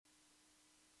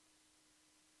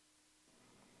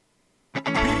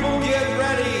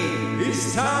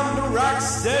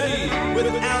Steady with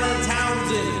Alan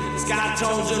Townsend, Scott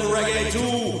Tones and Reggae 2,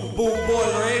 Boom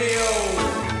Boy Radio.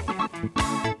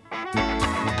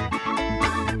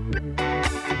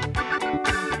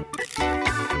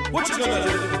 What you gonna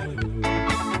do?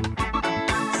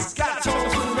 Scott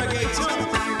Tones and Reggae 2.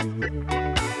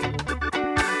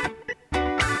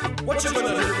 What you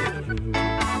gonna do?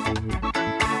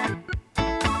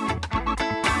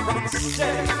 Rock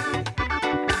steady.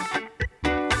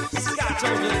 Scott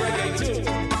Tones and Reggae 2.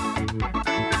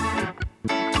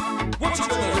 What you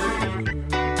gonna do?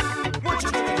 What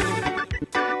you gonna do?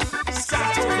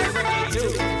 Scott Tones and Reggae 2.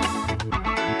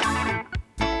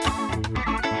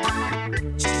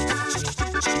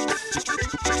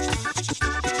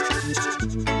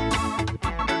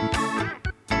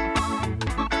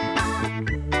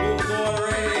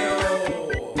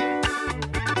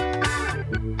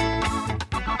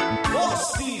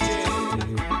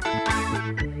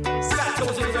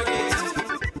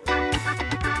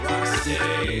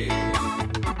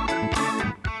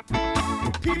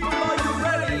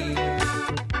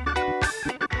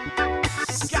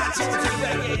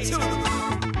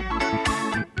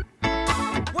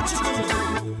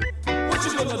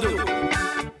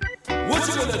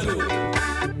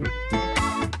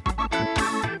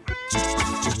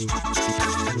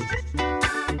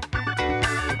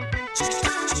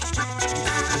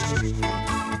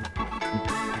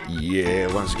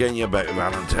 Once again, you're back with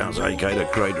Alan Towns, aka the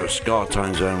creator of Ska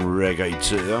Tones and Reggae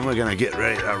 2, and we're going to get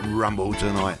ready to rumble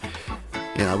tonight.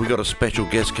 You know, we've got a special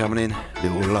guest coming in,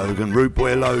 little Logan, Root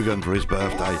Boy Logan, for his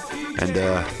birthday, and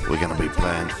we're going to be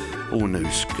playing all new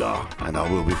ska, and I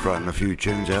will be throwing a few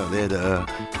tunes out there that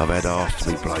I've had asked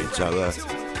to be played, so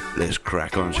let's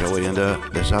crack on, shall we, and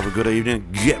let's have a good evening,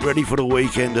 get ready for the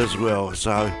weekend as well.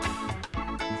 So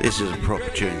this is proper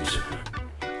tunes.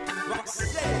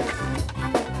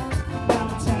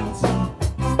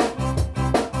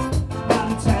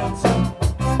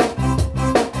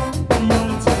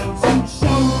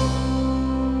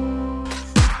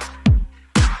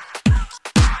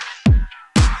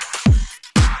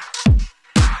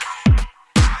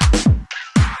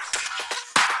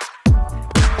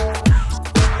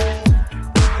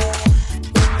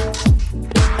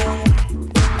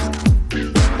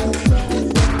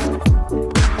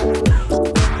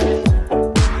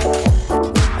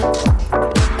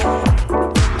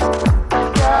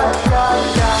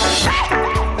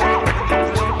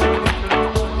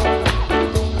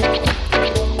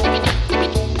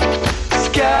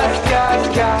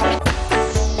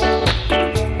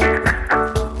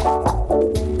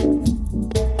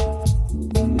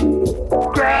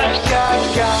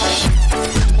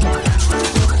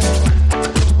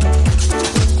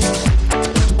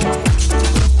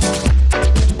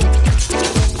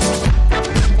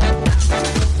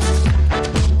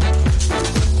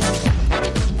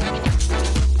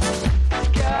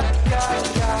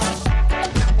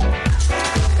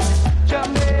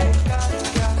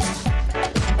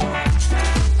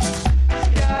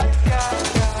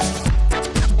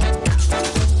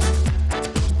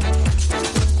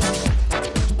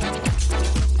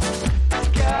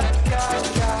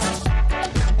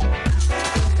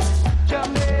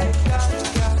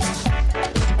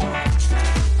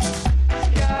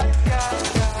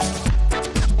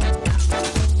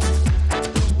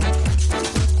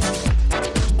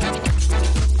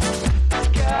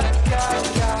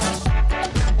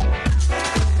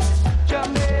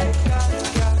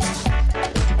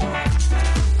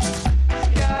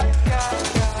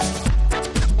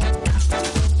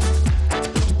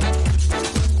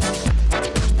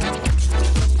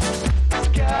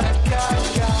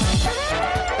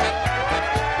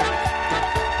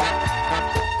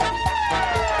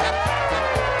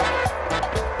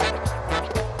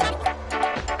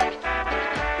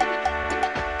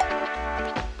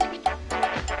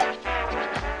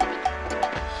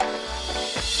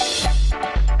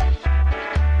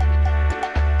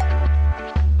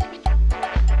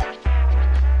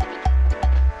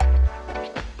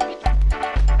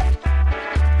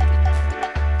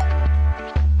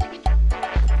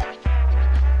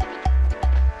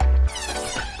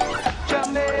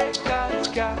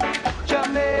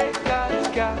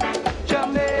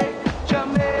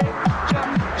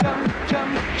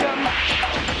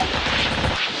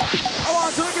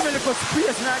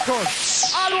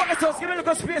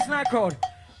 Crowd.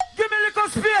 Give me a little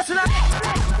space now.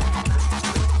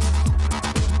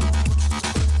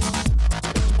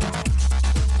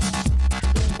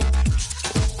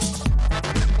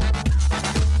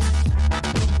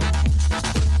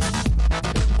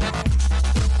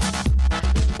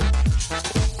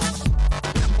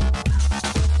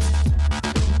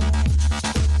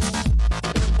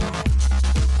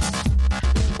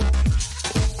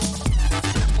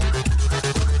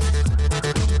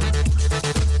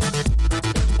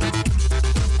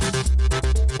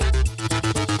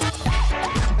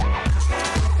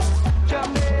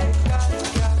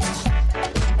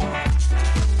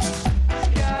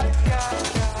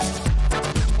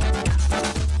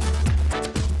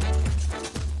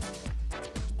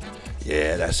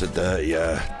 Yeah, that's the dirty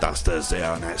Dusters there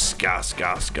on that ska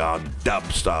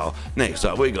dub style. Next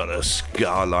up, we got the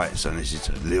Starlights, and this is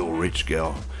a Little Rich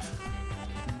Girl.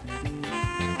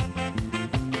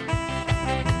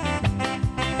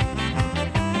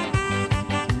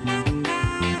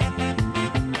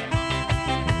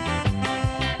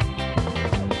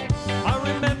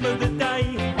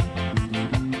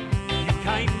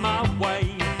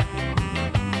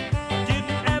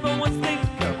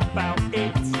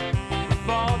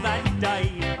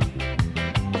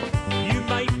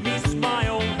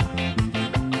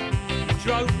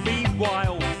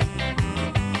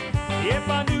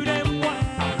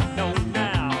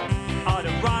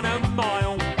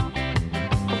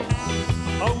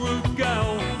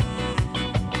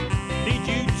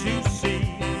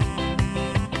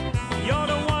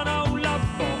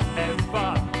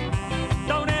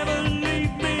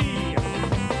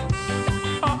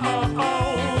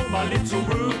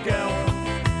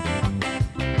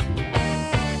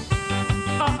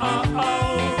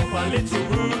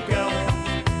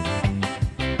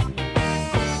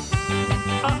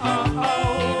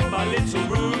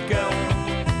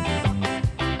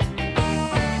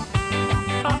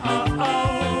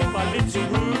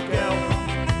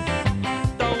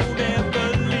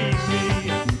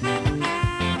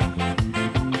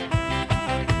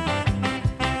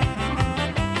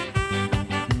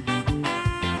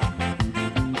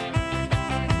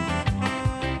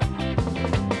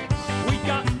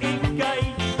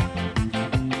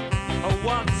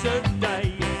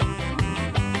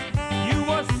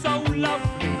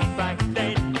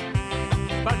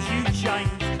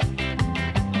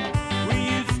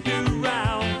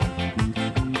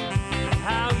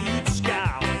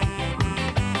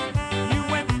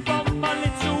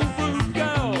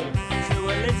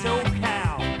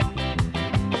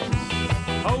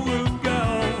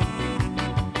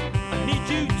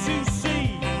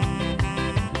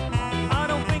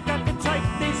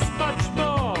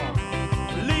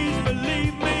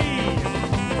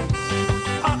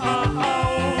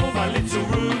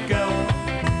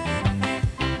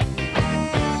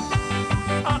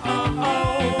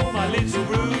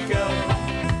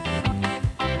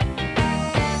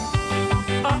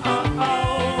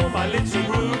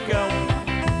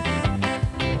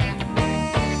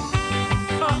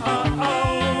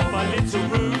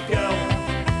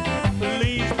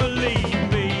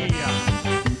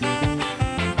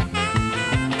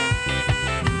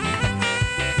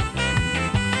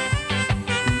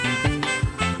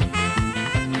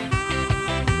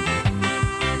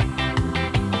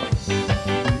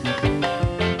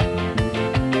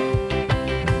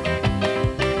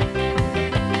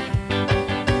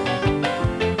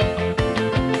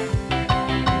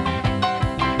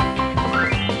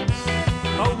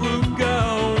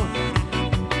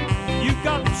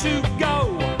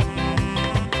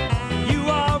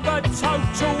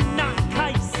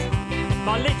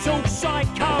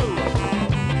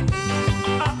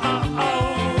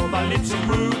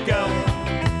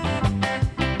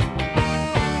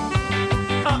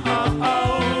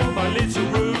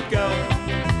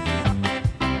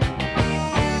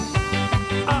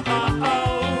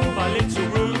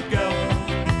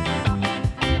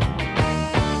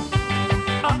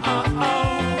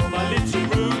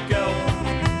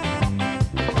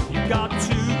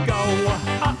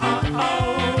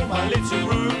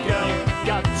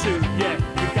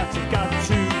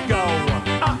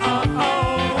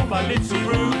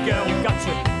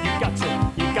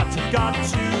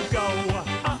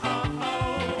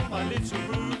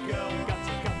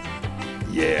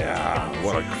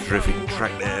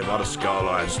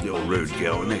 Little Rude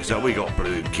Girl. Next up, we got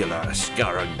Blue Killer,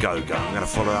 Scurra Go-Go. I'm going to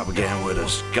follow up again with the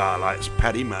Starlights,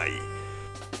 Paddy May.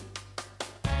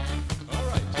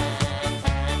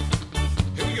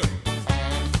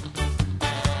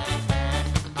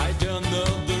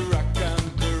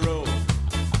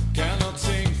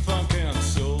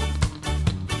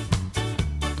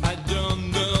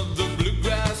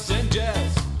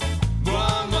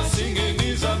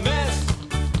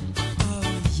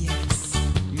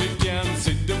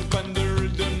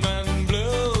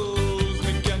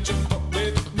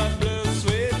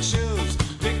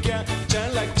 Can't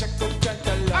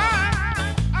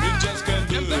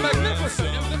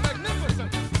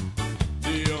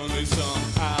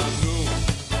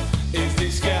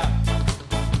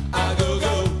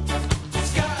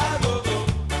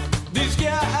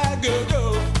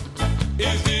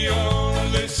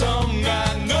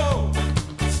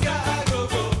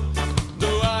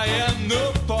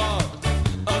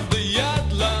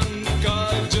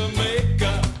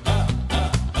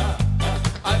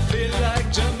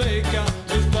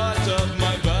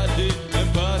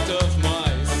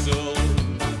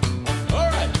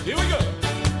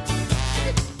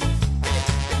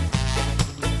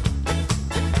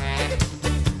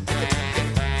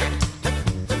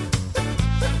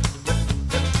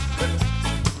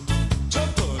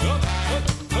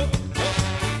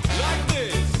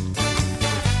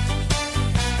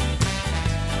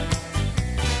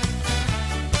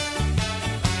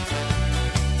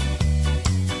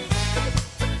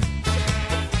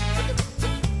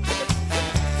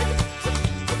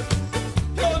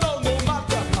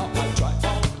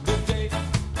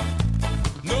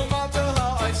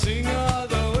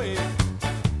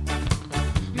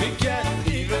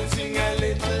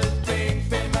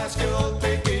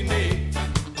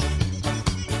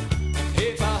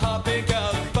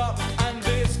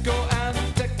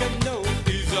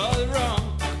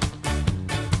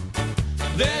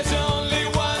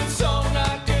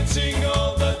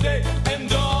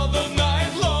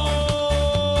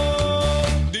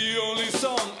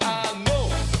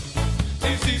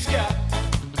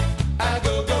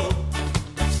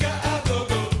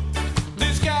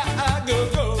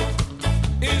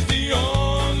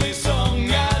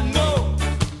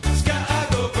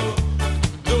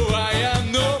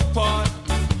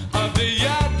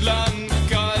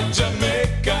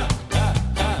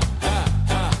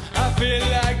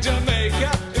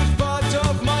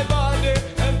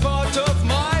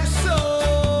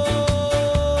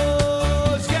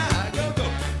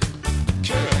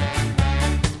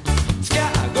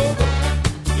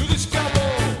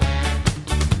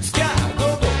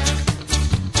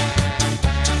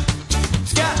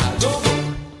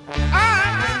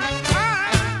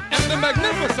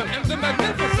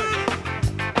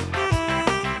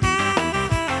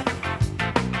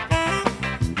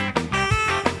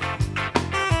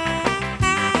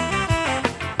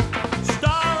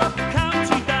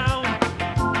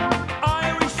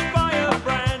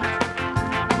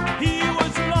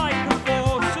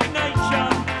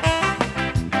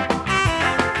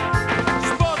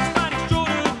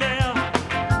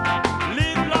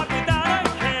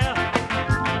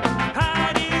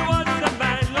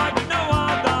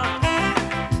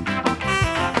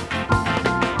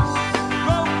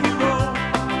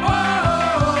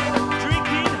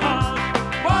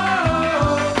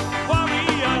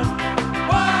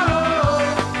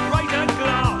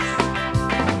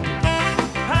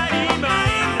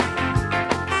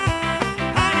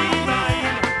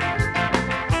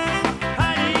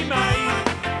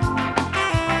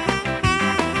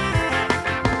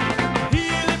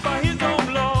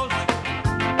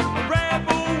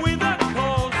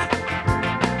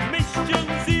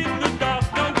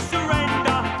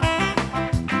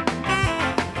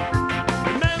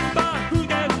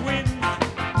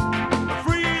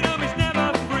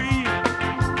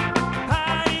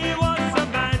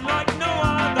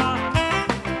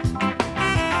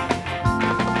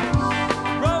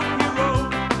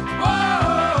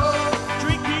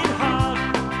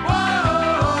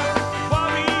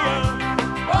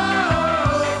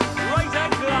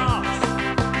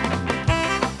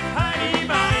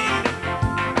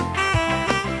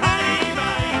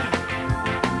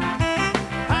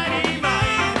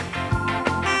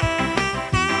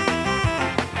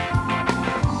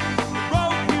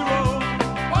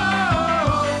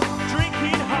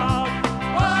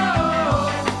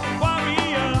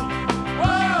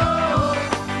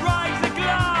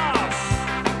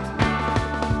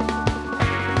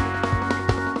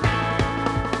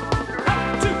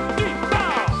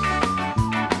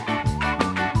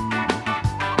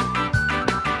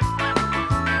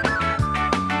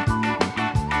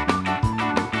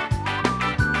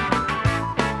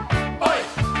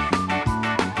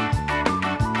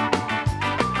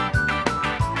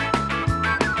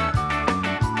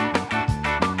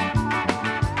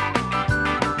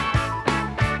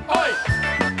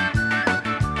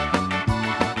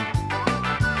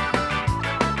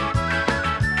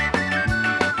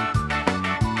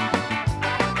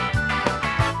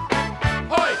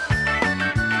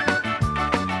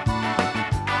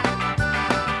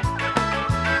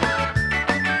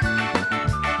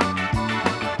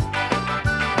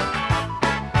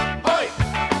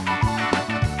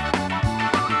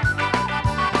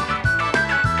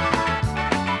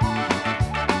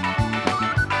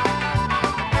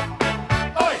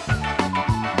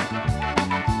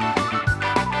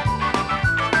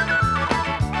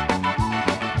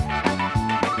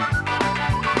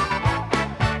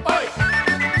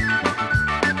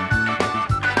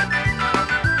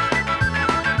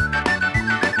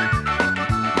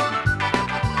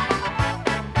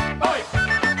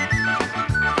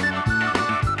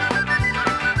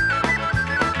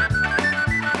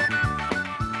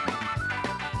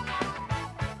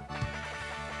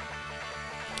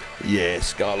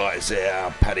Starlights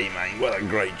there, Paddy Main. What a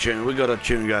great tune. We got a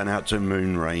tune going out to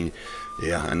Moon Rain.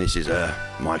 Yeah, and this is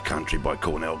My Country by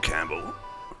Cornell Campbell.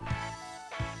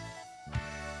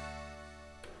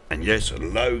 And yes,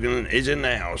 Logan is in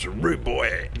the house. Rude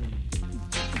boy.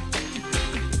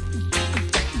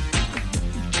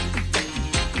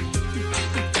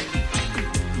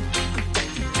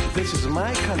 This is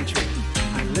my country.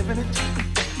 I live in it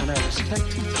and I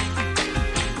respect it.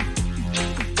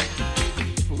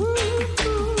 Woo!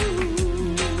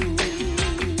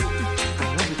 I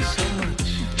love it so much.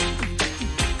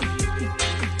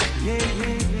 Yeah,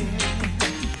 yeah, yeah.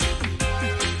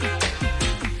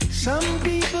 Some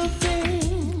people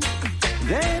think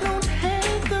they don't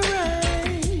have the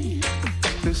right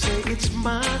to say it's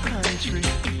my country,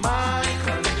 my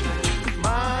country,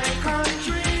 my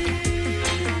country.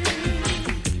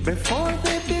 Before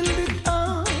they build it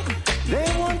up, they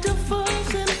want to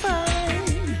fuss and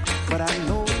fight. But I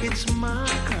know it's my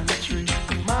country,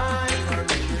 my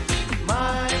country,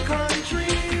 my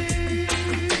country.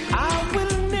 I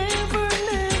will never,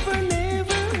 never,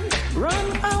 never run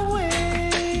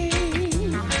away,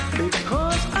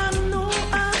 because I know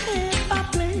I have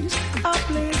a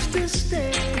place to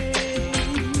stay.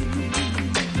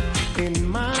 In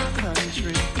my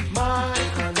country, my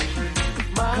country,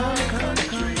 my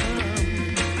country.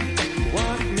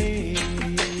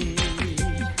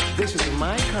 This is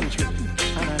my country,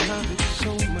 and I love it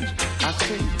so much. I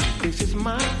say, this is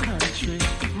my country,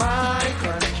 my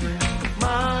country,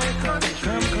 my country.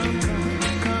 Come, come, come,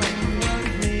 come with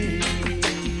me.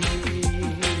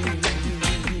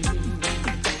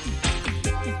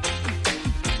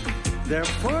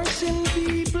 They're forcing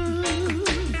people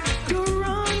to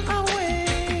run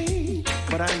away,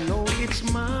 but I know it's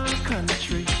my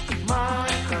country, my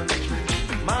country,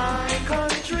 my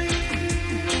country.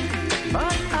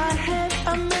 But I have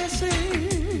a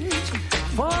message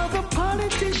for the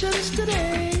politicians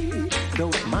today.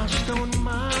 Don't mash down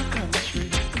my country,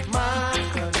 my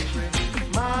country,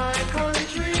 my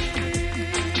country.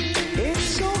 It's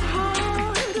so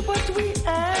hard, but we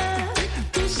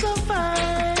have to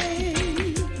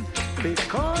survive,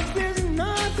 because there's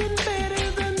nothing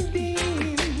better than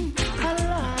being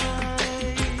alive.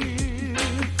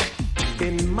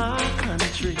 In my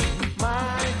country,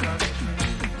 my country,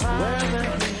 where the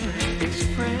air is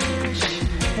fresh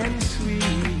and sweet.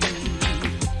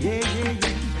 Yeah, yeah,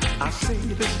 yeah. I say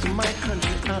this is my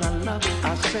country and I love it.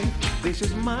 I say this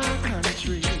is my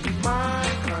country, my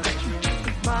country,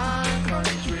 my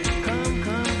country. Come,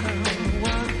 come, come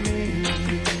with me.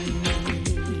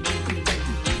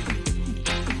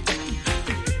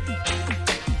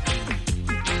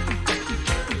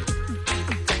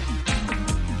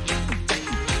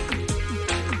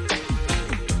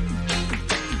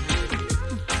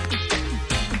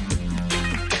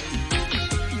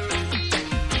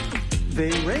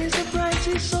 They raise the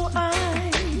prices so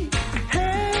high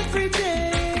every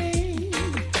day.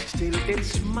 Still,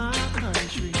 it's my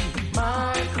country,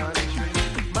 my country,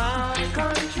 my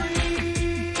country.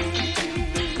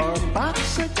 Our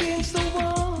backs against the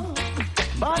wall,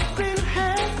 but we'll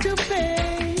have to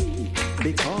pay,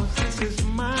 because this is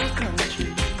my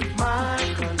country, my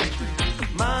country,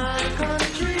 my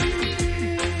country.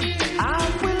 I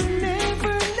will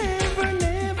never, never,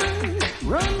 never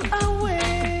run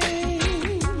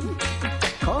away,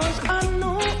 'cause I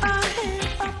know I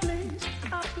have a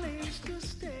place to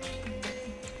stay.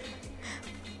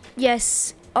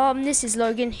 Yes, this is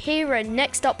Logan here, and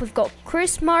next up we've got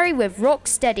Chris Murray with Rock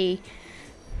Steady.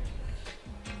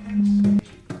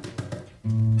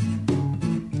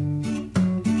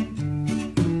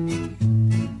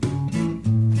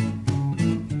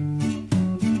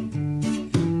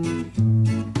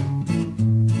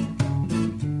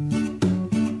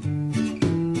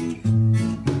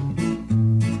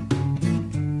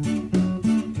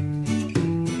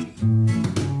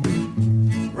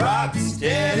 Rock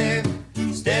steady,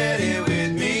 steady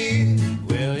with me.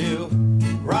 Will you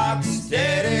rock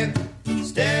steady,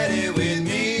 steady with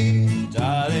me?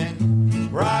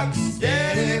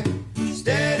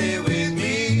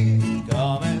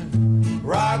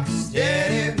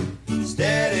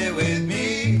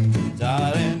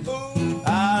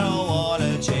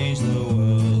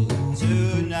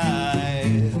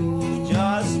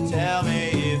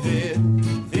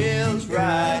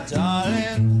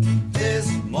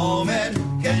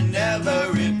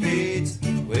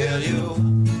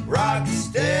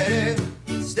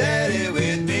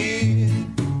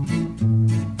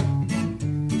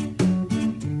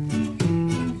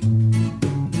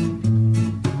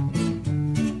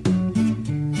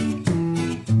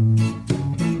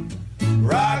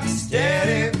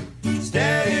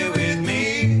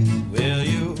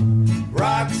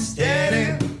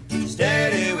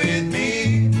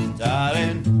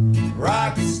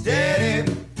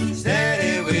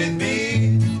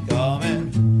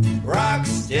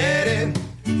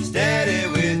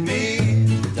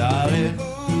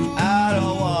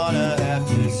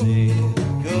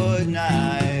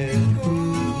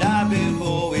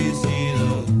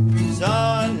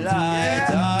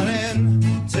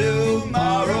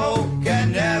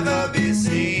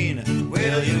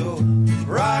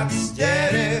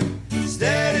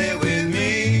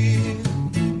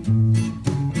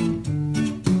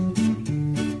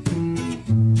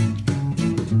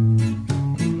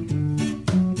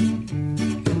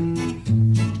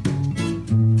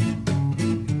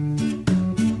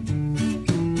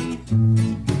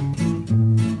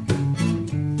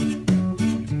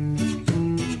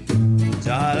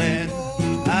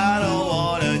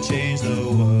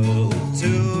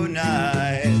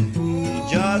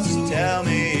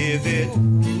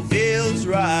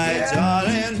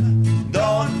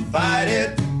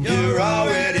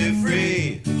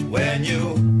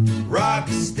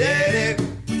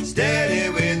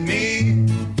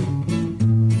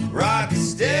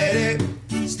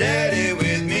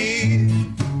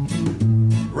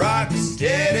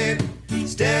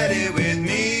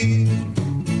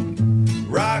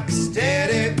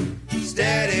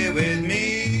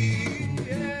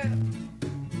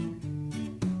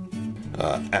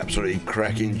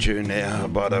 cracking tune there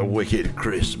by the wicked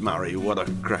Chris Murray. What a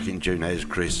cracking tune there's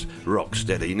Chris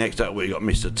Rocksteady. Next up we got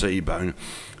Mr. T-Bone.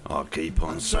 I keep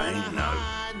on saying no.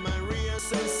 My real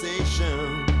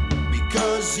sensation,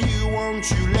 because you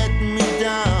won't you let me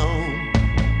down.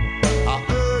 I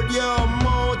heard your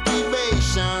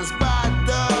motivations, but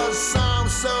those sound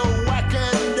so whack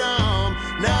and dumb.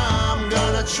 Now I'm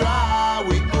gonna try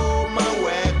with all my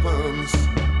weapons,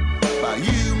 but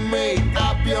you made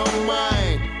up your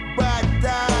mind. But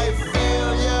I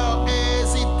feel your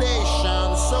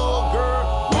hesitation, so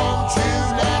girl, won't you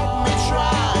let me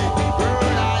try?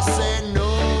 Girl, I say no,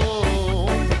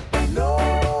 no.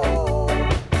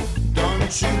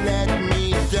 Don't you let me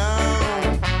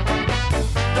down.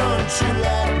 Don't you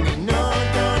let me, no,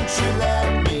 don't you let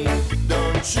me,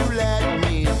 don't you let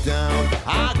me down.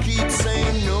 I keep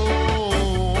saying no,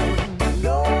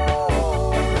 no.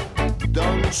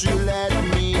 Don't you let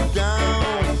me down.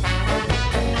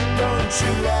 Don't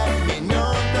you let me,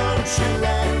 no, don't you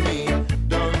let me,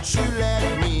 don't you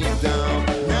let me down.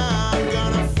 Now I'm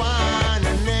gonna find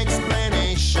an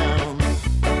explanation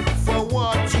for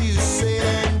what you said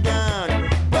and done.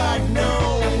 But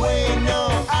no way,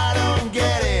 no, I don't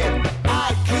get it.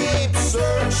 I keep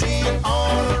searching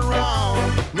all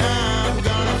around. Now I'm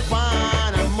gonna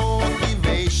find a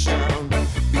motivation,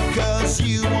 because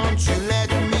you want to let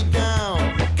me down.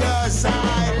 'Cause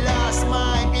I lost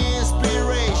my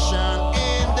inspiration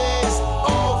in this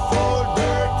awful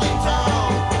dirty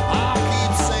town. I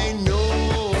keep saying no,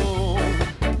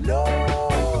 no.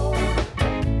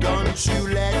 Don't you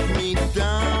let me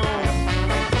down.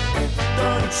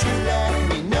 Don't you let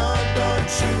me, no,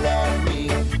 don't you let me,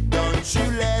 don't you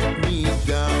let me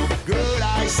down. Girl, I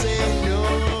say no,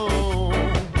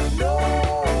 no.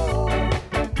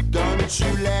 Don't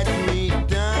you let me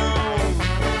down.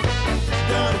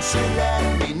 Don't you let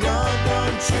me, no,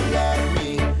 don't you let me,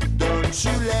 don't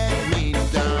you let me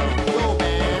down. Go,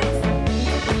 man.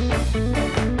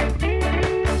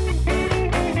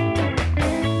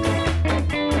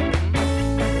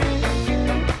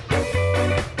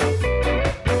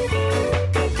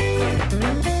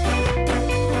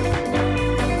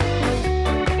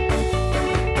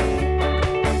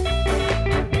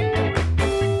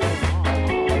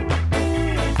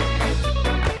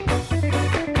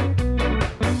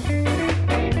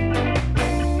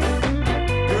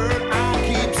 Girl, I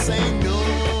keep saying no,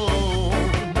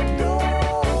 no.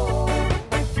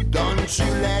 Don't you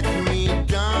let me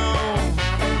down.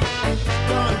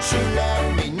 Don't you let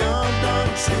me, no,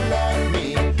 don't you let me,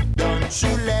 don't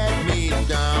you let me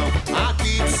down. I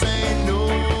keep saying no,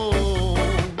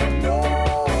 no.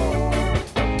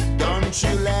 Don't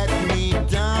you let me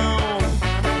down.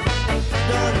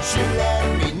 Don't you let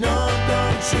me, no,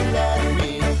 don't you let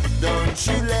me, don't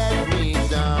you let me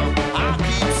down. I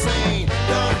keep saying,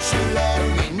 don't you let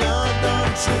me, no,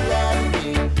 don't you let me,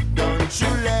 don't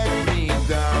you let me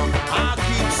down. I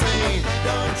keep saying,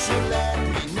 don't you let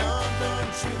me, no,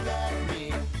 don't you let me,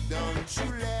 don't you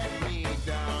let me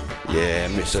down. Yeah,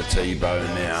 Mr.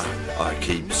 T-Bone now. I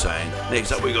keep saying.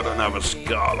 Next up we got another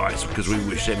Scarlights, because we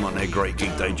wish them on their great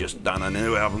gig they just done. A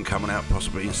new album coming out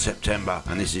possibly in September,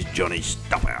 and this is Johnny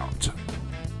Stuff Out.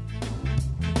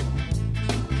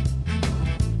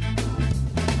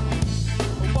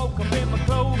 I woke up in my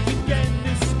clothes again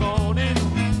this morning.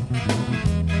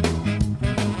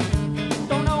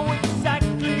 Don't know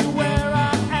exactly where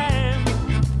I am.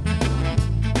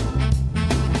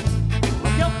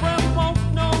 My girlfriend won't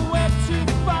know where to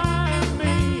find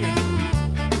me.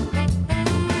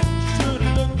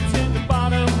 Should've looked in the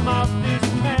bottom of this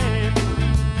pan.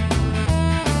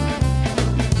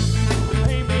 The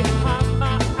pain behind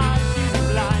my eyes is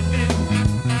blinding,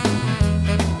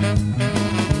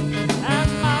 and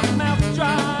my mouth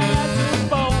dry as a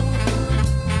bone.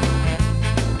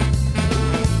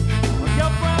 My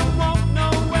girlfriend won't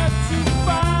know where to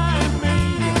find me.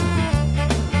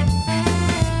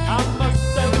 I must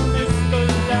have missed the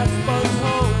last bus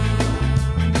home.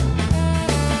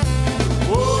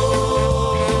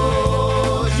 Whoa,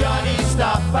 Johnny,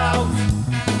 stop out.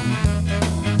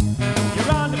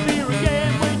 You're on the beer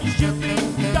again when you should be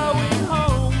going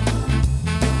home.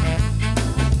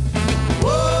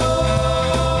 Whoa,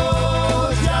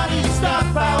 Johnny,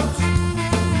 stop out.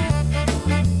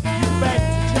 You beg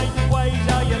to change your ways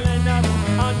or you'll end up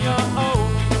on your own.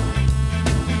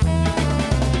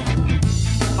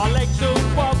 My legs are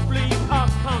wobbly, I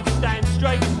can't stand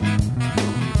straight.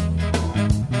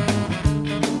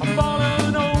 I'm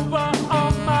falling over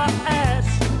on my ass.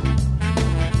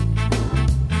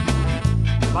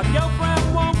 My girlfriend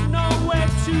won't know where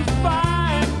to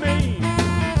find me.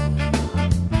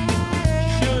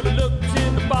 Should've looked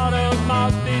in the bottom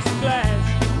of this glass.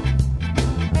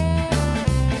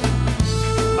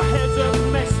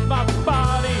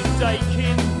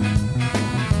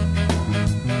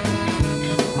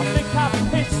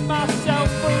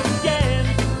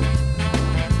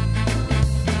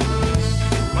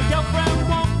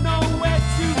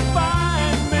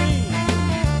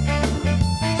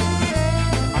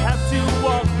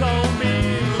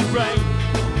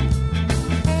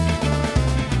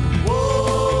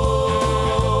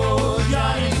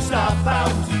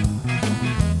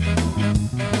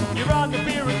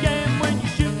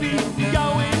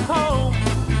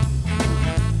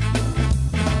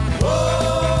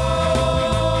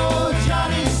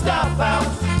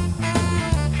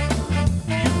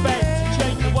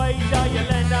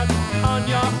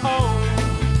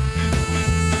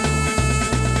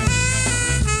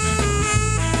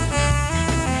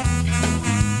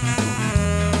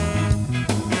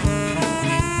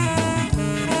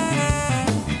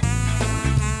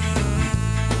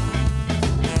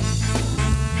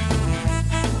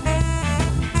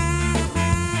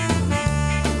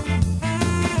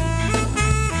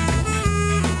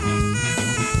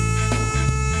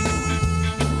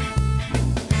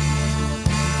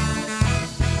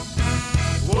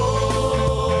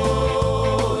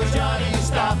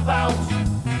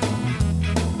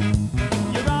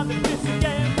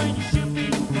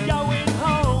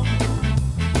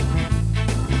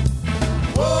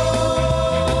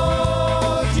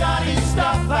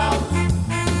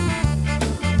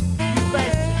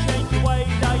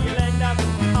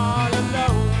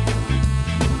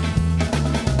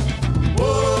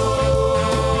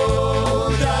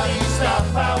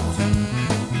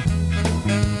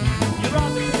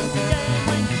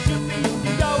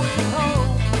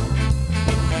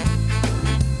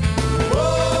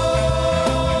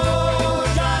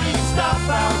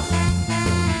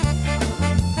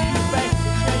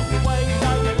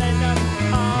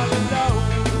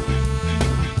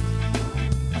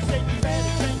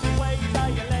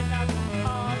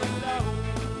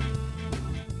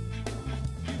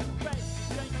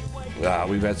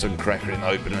 We've had some crackering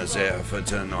openers there for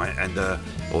tonight and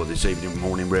or this evening,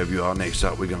 morning, wherever you are. Next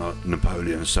up, we're gonna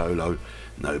Napoleon solo.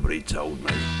 Nobody told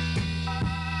me.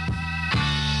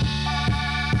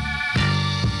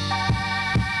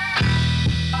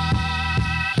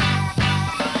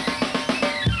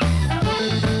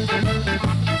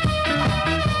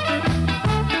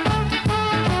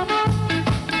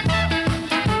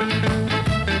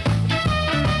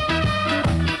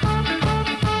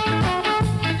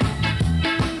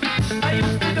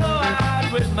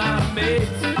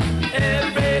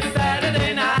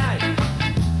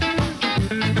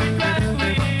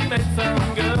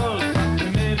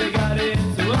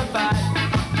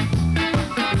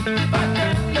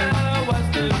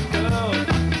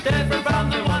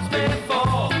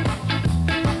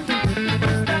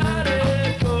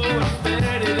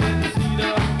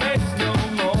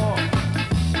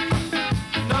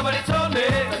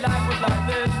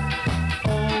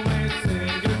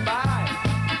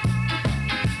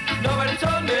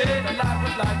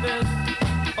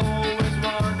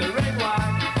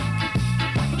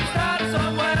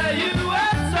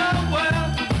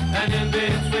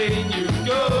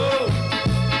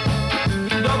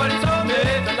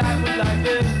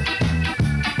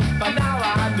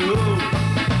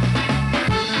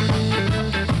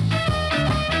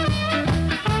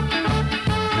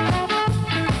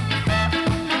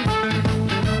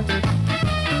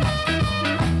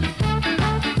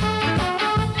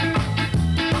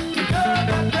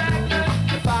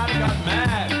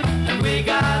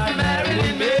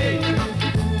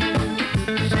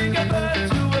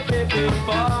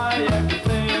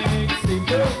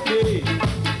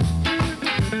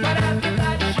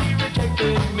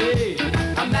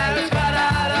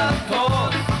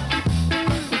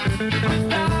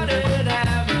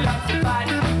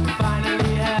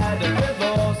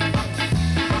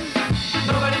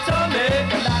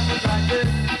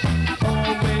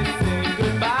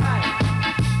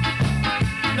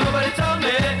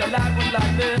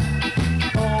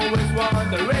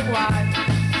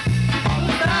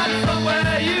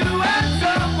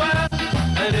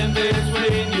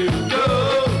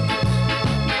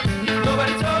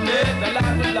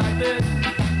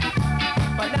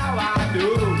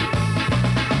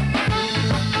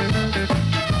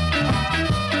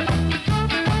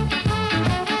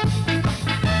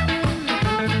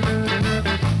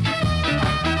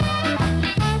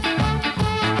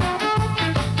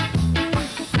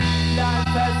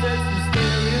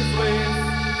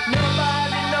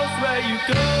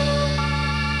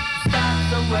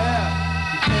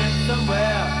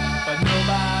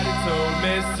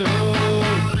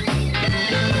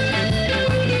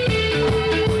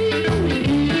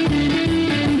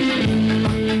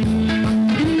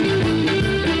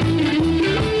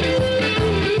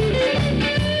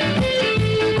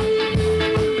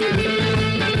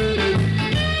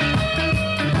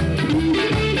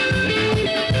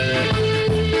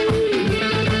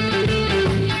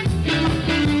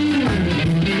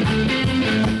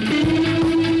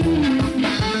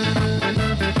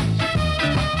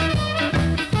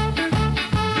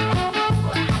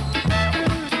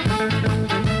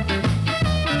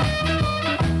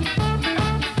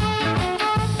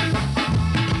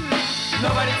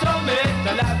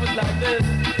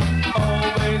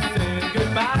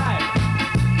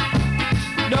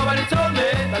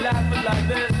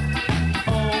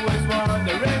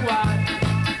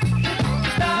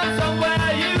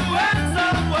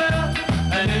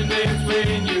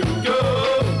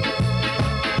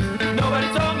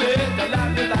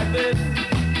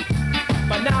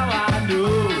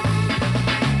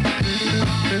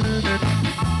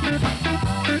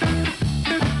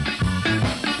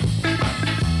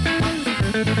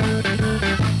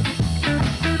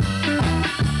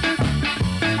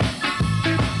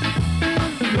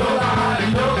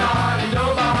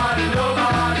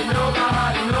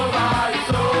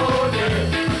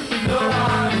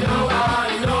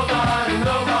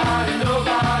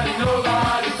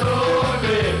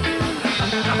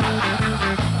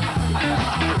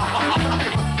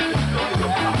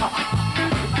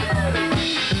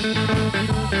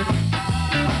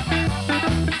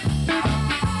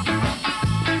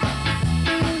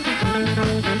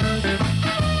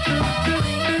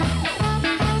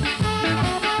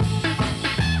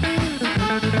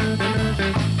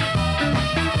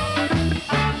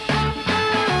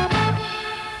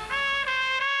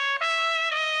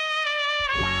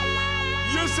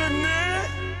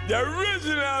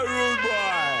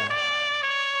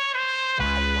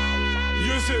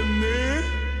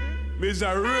 It's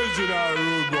original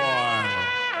rude boy.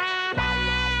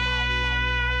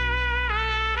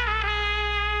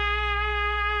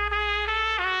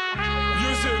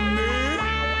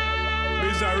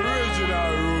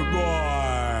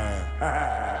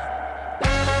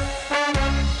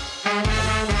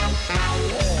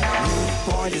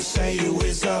 say you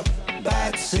is a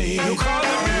bad seed. You call me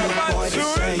a bad boy, they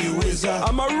say seed? you is a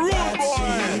I'm a rude bad boy.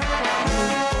 seed.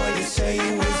 Rude boy, they say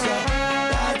you is a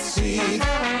bad seed.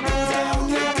 Put down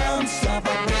your gun, stop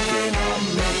picking on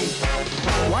me.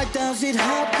 Why does it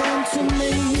happen to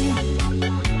me?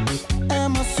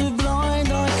 Am I so blind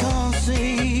I can't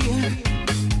see?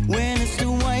 When it's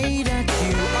the way that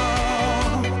you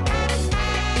are,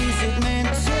 is it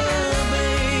meant to be?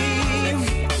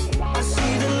 I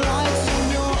see the lights in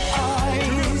your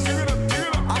eyes,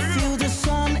 I feel the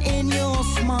sun in your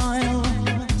smile.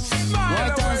 Why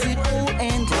does it all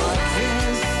end like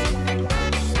this?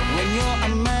 When you're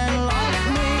a man like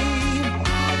me,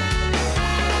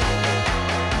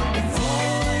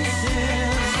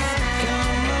 voices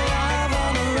come alive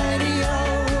on the radio.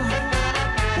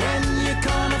 When you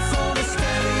can't afford a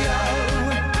stereo,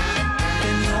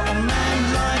 then you're a man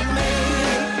like me.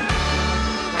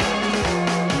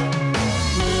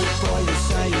 Rude boy, they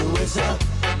say you is a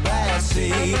bad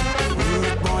seed.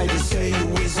 Rude boy, they say you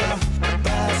is a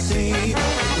bad seed.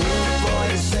 Rude boy,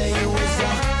 they say you is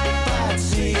a bad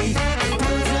seed.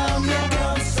 Put down your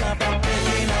gun, stop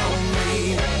picking on me.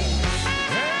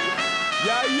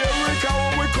 Yeah, yeah, Rica,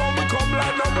 when we come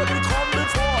like nobody come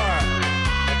before.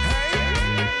 Hey,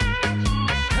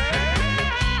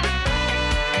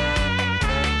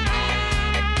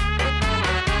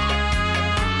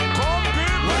 come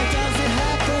people. Why does it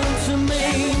happen to me?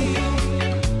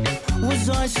 Was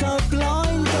I so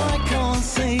blind I can't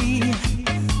see?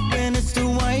 When it's the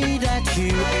way that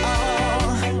you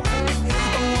are,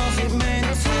 or was it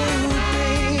meant to be?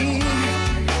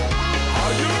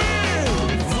 Are you in?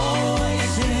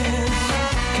 Voices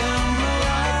come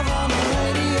alive on the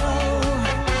radio.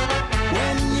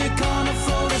 When you can't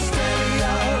afford a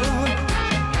stereo,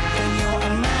 then you're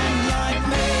a man like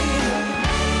me.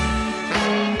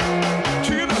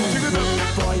 Chicken up, chicken up.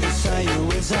 Rude boy, they say you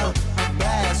is a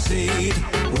bad seed.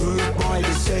 Rude boy,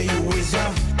 they say you is a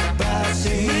bad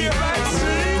seed. Me a bad Rude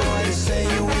seed. boy, they say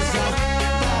you is a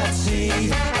bad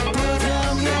seed. Put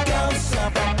down your gun,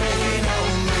 stop picking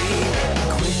on me.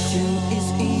 Question is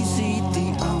easy, the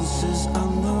answer's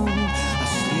unknown. I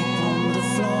sleep on the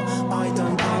floor, I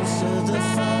don't answer the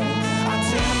phone. I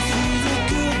turn to the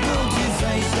good book to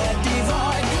face that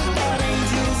divide. But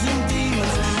angels and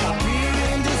demons appear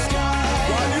in the sky.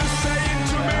 What you saying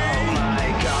to me? My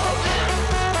God.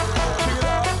 Chicken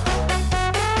up.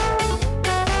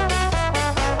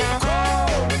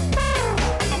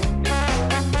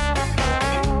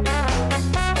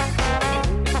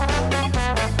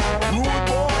 Rude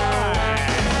boy.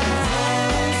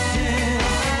 Voices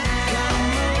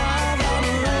come alive on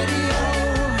the radio.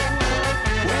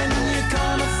 When you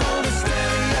can't afford a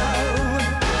stereo,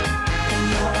 then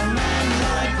you're a man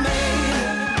like me.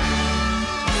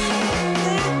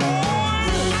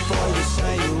 Rude boy, they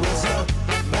say you is a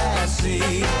bad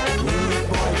seed. Rude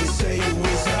boy, they say you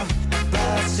is a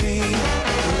bad seed.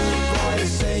 Rude boy, they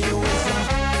say you is a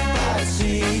bad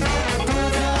seed. Put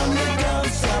down your gun,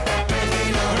 stop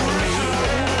picking on me.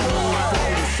 Rude boy,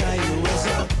 they say you is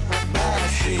a bad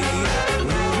seed.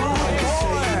 Rude boy, they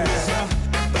say you is a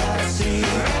bad seed.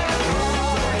 Rude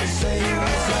boy, they say you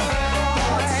is a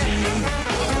bad seed.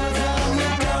 Put down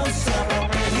your gun, stop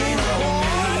picking on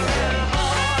me.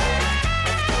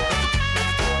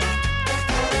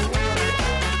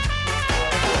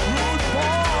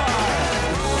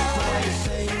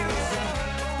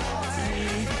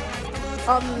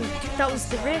 That was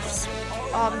the riffs.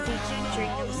 Featuring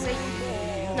Nelson.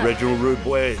 No, Reginald Rude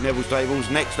Boy, Neville Stables.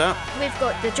 Next up, we've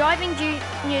got the Driving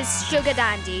Juniors Sugar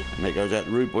Dandy. and that goes out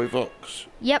to Rude Boy Fox.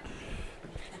 Yep.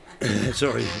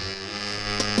 Sorry.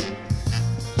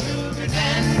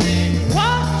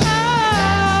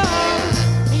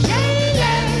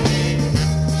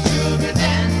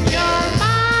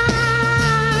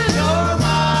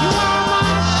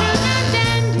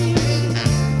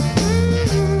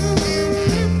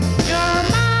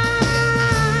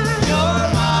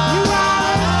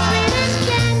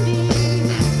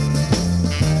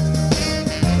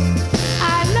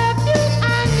 I love you,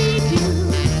 I need you,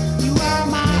 you are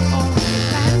my only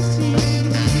fantasy.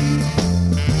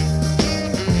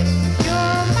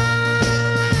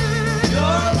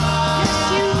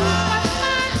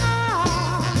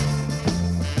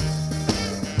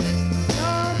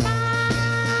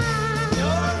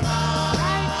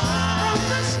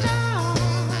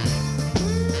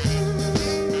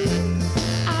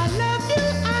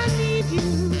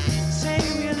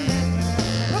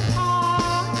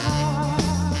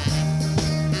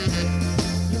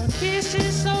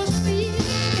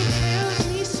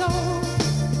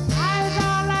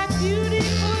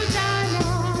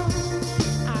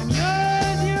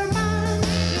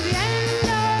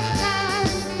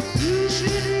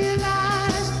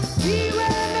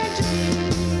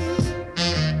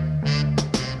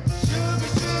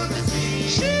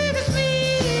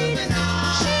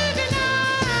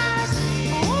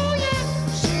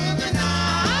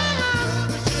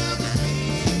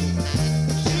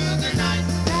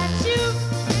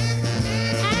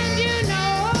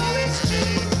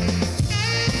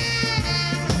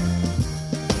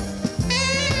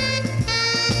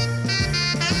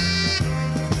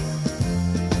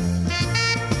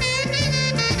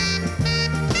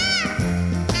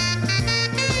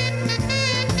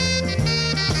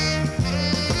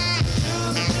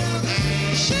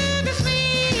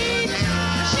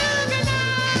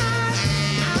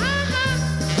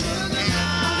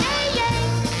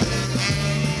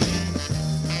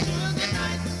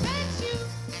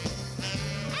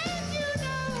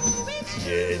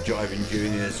 Yeah, Jiving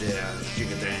Juniors, yeah,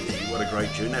 Jigga Dandy, what a great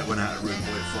tune. That went out of Rude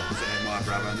Boy Fox and my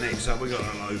brother. Next up, we got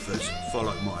the Loafers,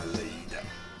 Follow My Lead.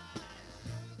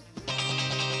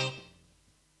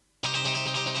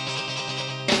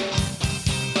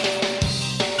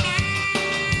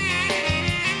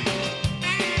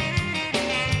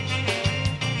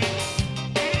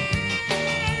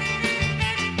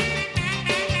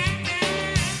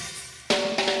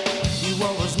 You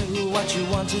always knew what you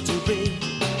wanted to be.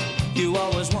 You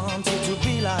always wanted to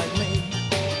be like me.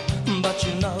 But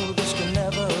you know this can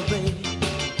never be.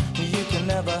 You can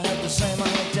never have the same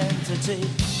identity.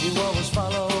 You always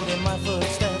followed in my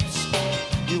footsteps.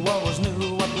 You always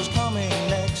knew what was coming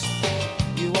next.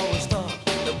 You always thought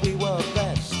that we were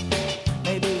best.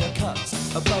 Maybe a cut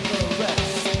above the rest.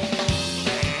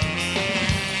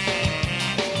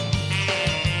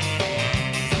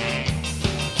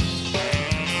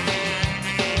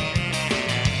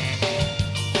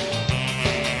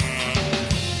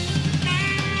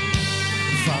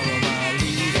 Follow my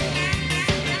leader.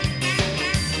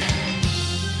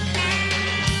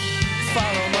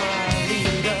 Follow my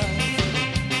leader.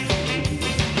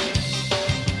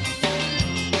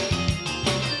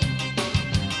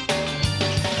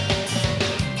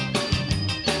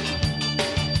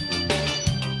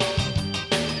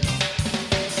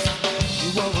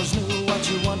 You always knew what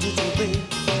you wanted to be.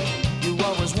 You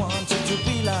always wanted to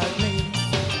be like me.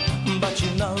 But you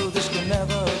know this can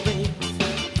never be.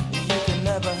 You can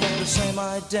never have the same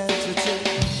identity.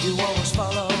 You always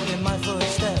followed in my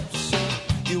footsteps.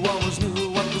 You always knew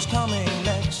what was coming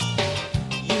next.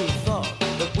 You thought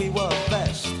that we were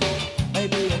best.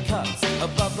 Maybe a cut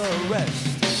above the rest.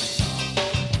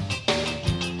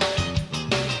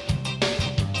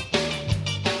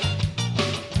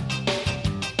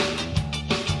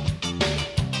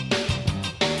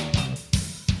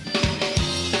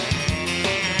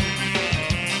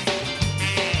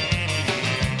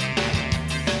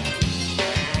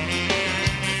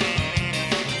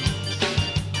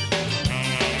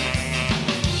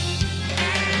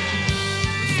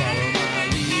 Follow my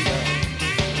leader.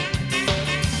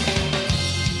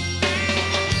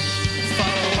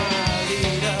 Follow my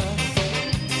leader.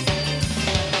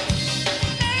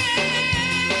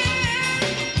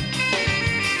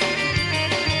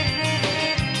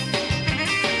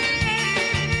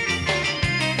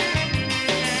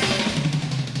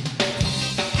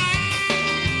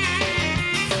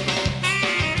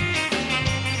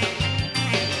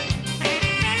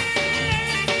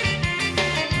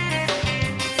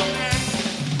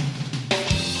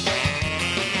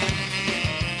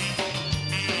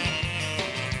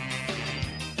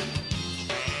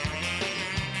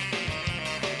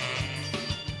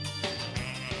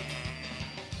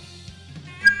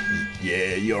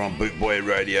 Yeah, you're on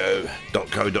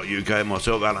bootboyradio.co.uk.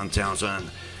 Myself, Alan Townsend,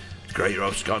 creator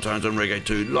of Ska Tones and Reggae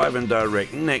 2, live and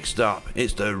direct. Next up,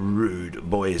 it's the Rude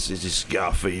Boys. This is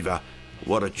Ska Fever.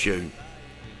 What a tune.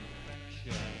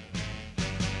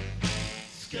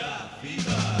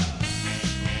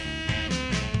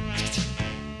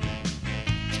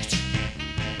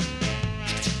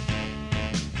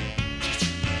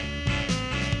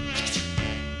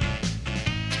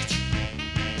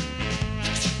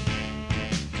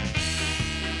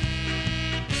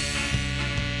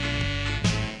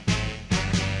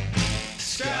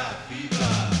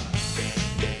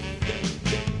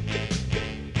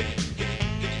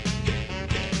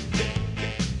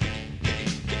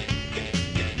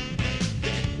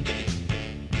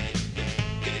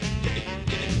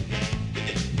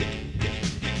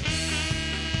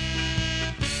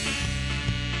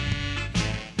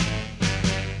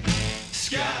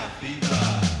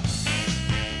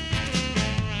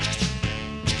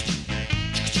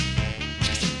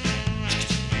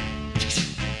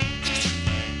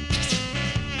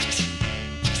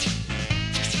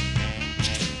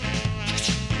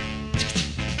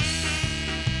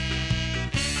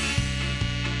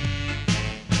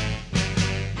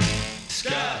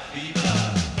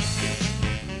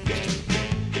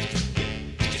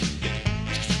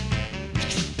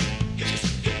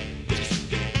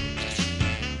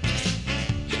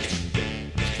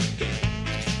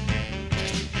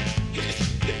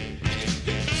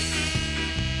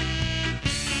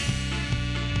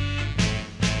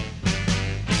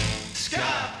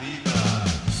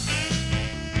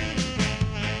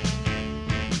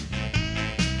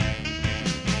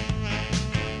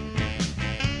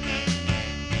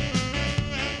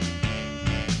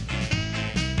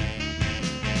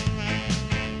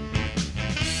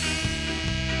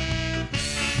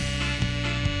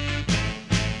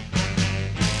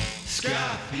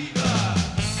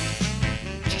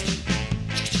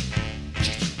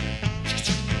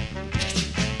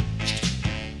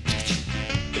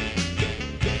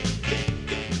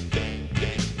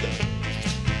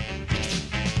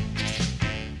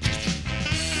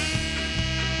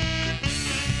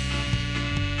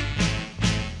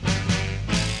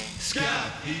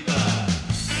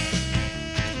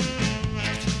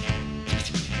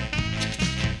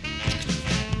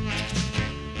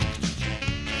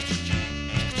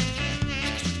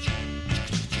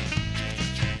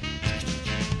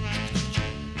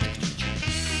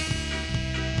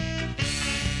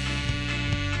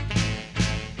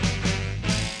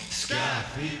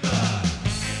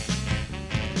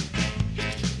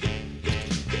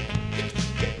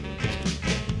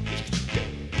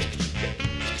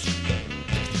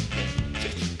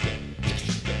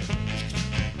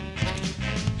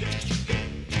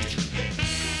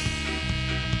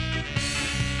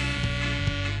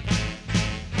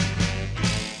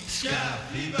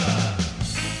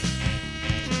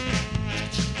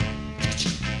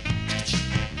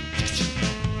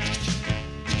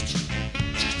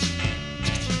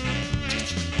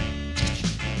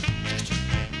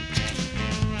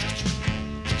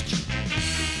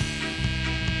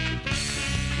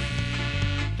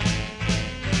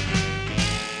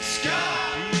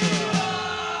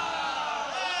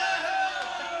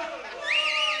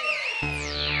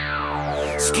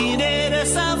 Skinhead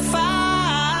Safari.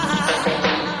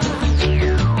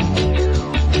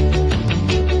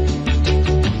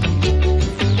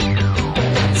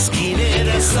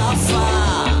 Skinhead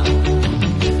Safari.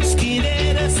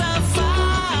 Skinhead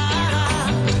Safari.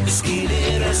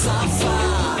 Skinhead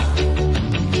Safari.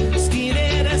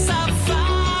 Skinhead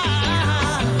Safari.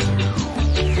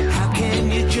 How can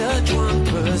you judge one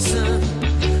person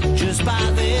just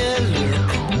by their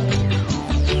look?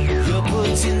 You're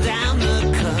putting down the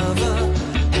cover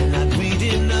and not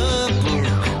reading the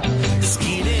book.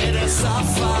 Skinhead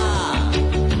Safari.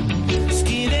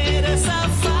 Skinhead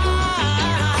Safari.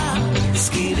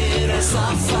 Skinhead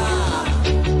Safari.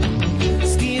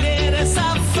 Skinhead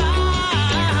Safari.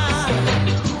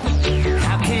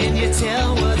 How can you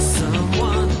tell what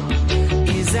someone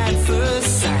is at first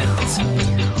sight?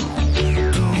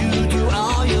 Do you do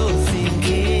all your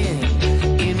thinking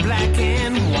in black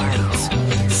and white?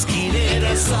 Skinhead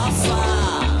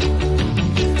Safari.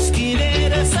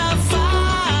 Skinhead Safari.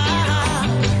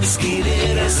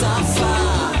 Skinhead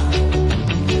Safari.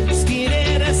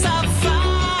 Skinhead Safari.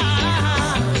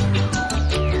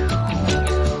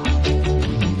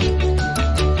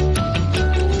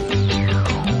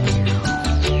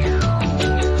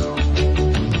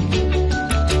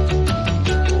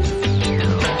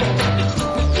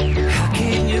 How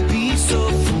can you be so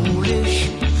foolish?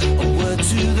 A word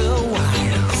to the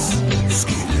wise.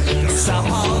 Stop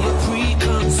all the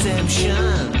preconception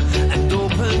and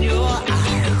open your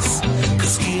eyes.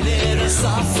 'Cause Skinhead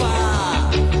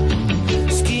Safari.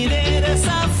 Skinhead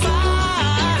Safari.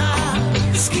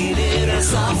 Skinhead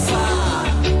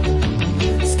Safari.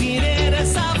 Skinhead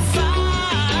Safari.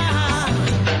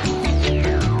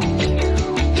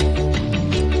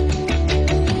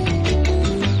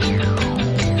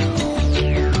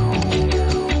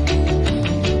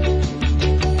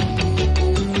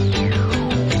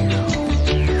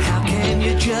 How can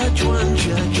you judge one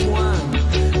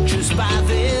just by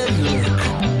their look?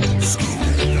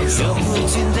 You're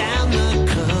putting down the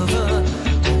cover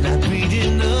and not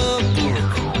reading the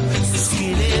book.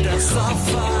 Skinhead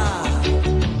Safari.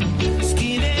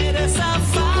 Skinhead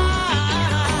Safari.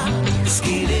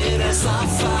 Skinhead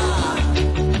Safari.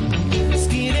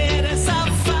 Skinhead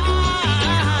Safari.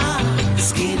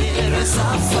 Skinhead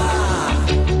Safari.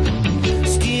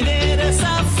 Skinhead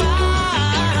Safari.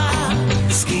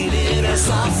 Skinhead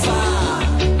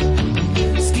Safari.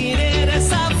 Skinhead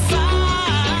Safari.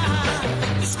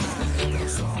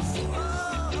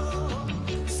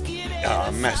 Ah,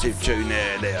 massive tune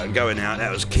there, going out.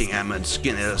 That was King Hammond,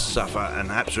 Skinhead Suffer,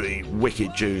 an absolutely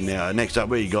wicked tune there. Next up,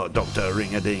 we got Dr.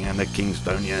 Ring-a-Ding and the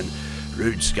Kingstonian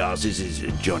Root Scars. This is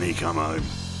Johnny Come Home.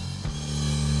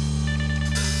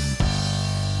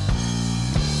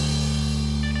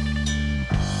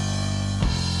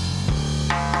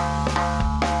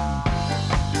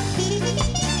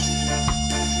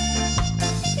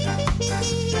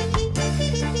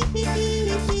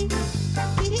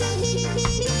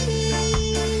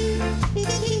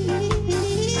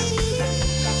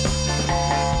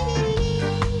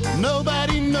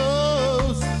 Nobody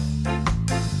knows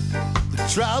the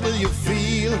trouble you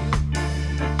feel.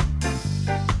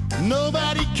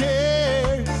 Nobody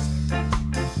cares.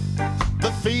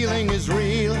 The feeling is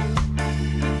real.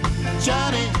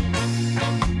 Johnny,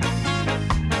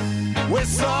 we're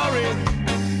sorry.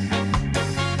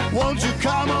 Won't you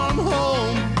come on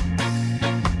home?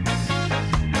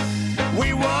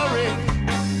 We worry.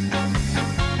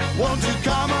 Won't you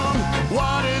come on?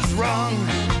 What is wrong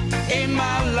in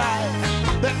my life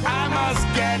that I must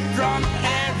get drunk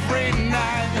every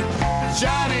night?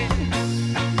 Johnny,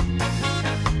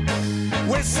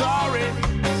 we're sorry.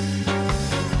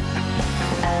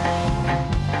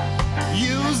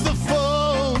 Use the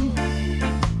phone.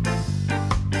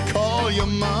 Call your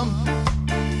mom.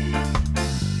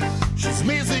 She's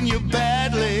missing you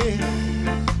badly.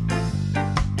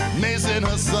 Missing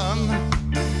her son.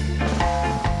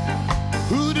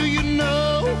 Who do you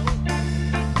know?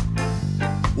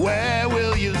 Where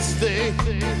will you stay?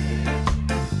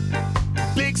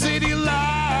 Big city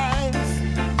life,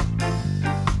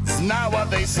 it's not what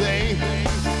they say.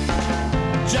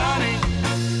 Johnny,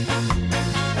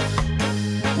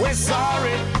 we're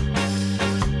sorry.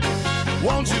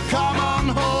 Won't you come on? on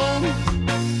home?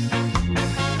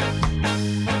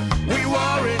 We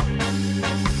worry.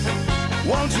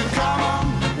 Won't you come on?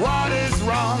 What is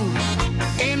wrong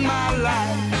in my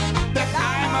life that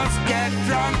I must get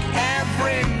drunk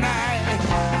every night?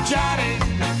 Johnny,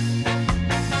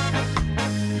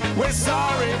 we're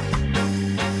sorry.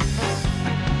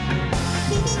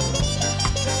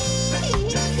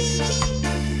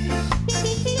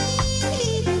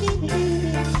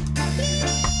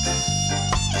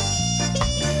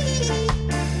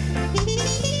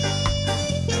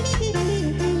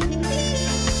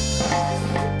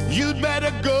 You'd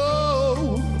better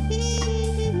go.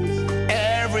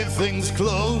 Everything's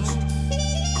closed.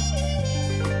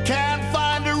 Can't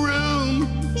find a room.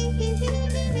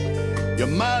 Your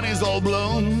money's all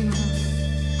blown.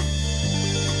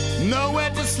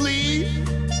 Nowhere to sleep.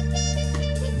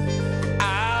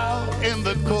 Out in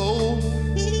the cold.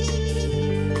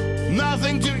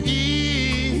 Nothing to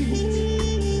eat.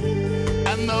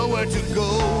 And nowhere to go.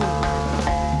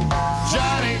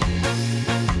 Johnny,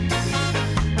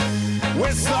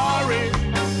 we're sorry.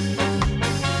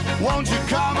 Won't you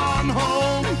come on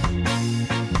home?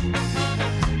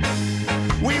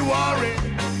 We worry.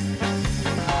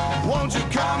 Won't you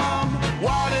come on?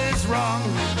 What is wrong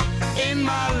in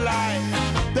my life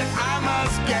that I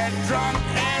must get drunk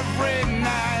every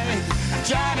night?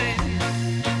 Johnny,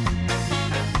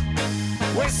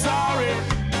 we're sorry.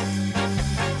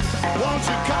 Won't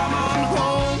you come on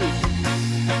home?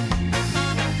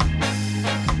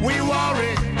 We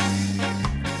worry.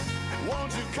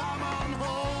 Won't you come on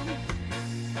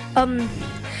home?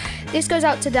 This goes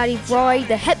out to Daddy Bry,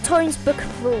 the Heptones Book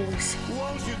of Rules.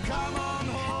 Won't you come on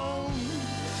home?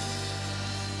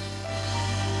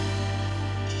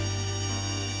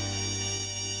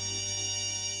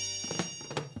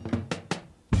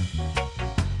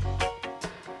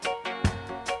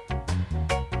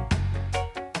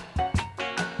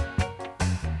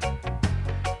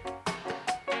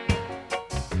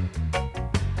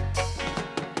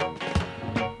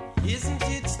 Isn't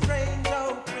it strange,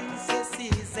 oh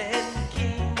princesses and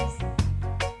kings,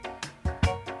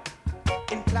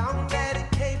 in clown-daddy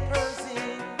capers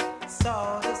in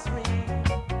sawdust ring?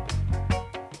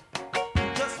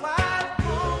 Just why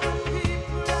common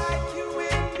people like you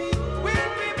and me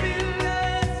will be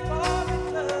villains for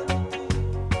eternity?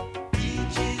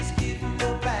 Each is given a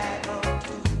bag of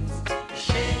tools,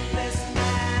 shameless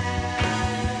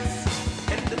mass,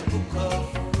 and the book of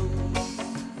rules.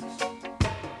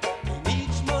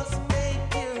 Each must make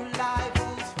your life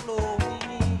is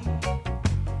flowing.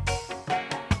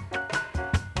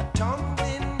 A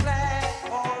tumbling black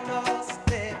on a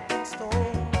stepping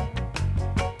stone.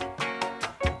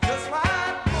 Just why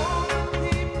common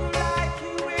people like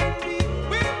you and me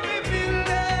will be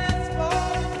villains for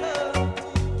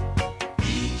eternity.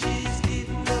 Each is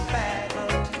given a bag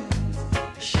of tools,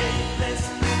 shapeless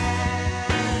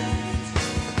lands,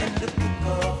 and the book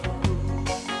of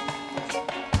rules.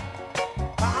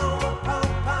 Pound,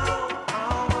 pound, pound,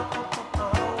 pound,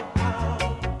 pound, pound,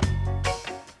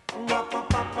 pound,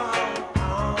 pound, pound,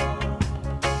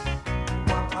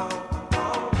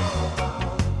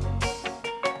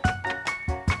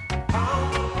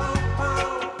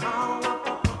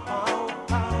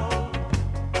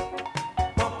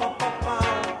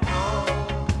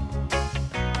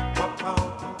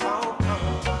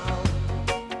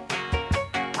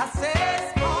 I say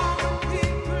small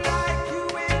people like you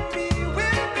and me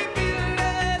will be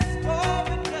villains for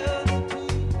eternity.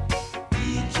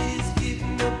 Each is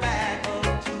given a bag of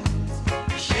tools,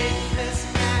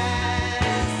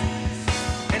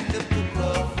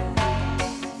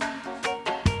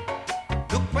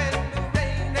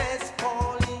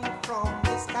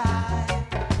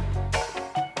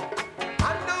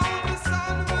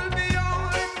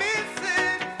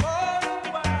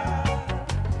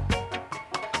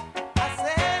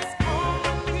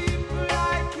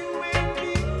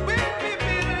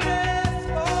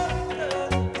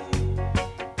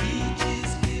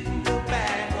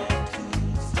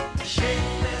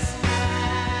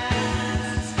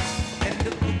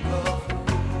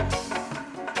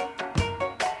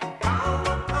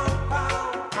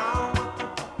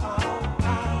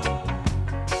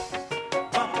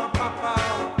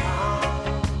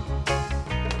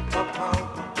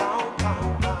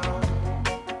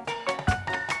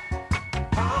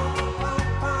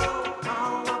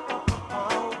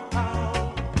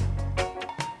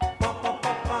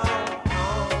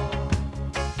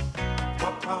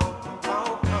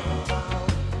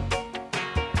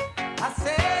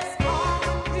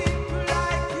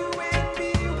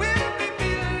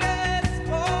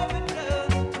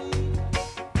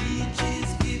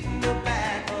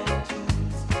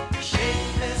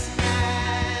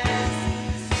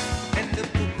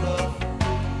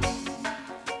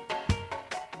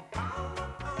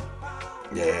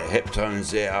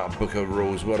 Heptones there, Book of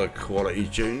Rules, what a quality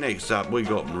tune. Next up, we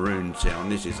got Maroon Town.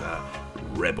 This is a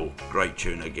Rebel, great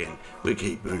tune again. We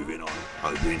keep moving on.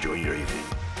 Hope you enjoy your evening.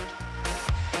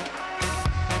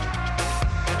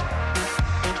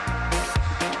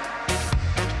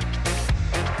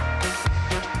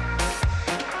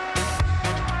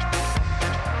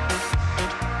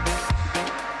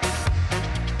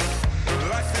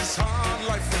 Life is hard,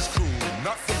 life is cruel.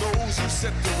 Not for those who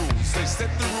set the rules. They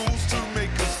set the rules to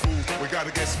make us fools. We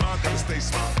gotta get smart, gotta stay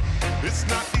smart. It's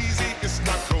not easy, it's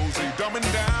not cozy. Dumbing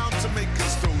down to make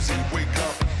us dozy. Wake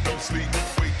up, don't sleep,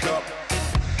 wake up.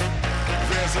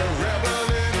 There's a rebel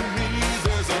in me,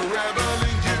 there's a rebel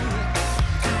in you.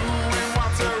 Doing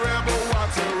what a rebel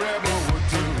would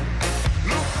do.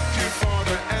 Looking for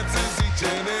the answers each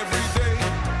and every day.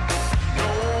 No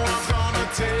one's gonna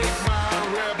take my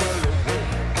rebel away.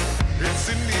 It's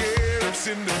in the air, it's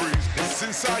in the breeze. It's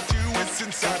inside you, it's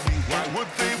inside me. Why would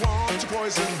they want to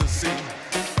poison the sea?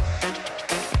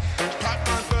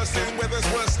 Pipeline bursting, weather's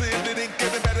worsening. It ain't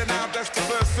getting better now, that's the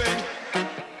first thing.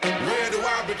 Where do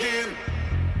I begin?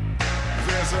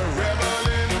 There's a rebel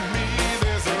in me,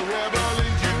 there's a rebel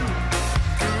in you.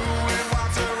 Doing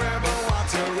what a rebel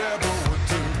would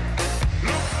do.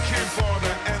 Looking for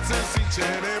the answers each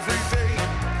and every day.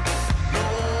 No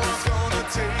one's gonna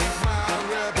take my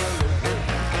rebel away.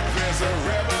 There's a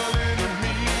rebel in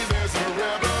me, there's a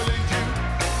rebel in you.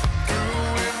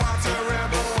 Doing what a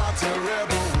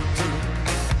rebel would do.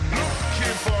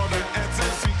 Looking for the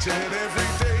answers each and every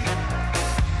day.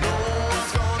 No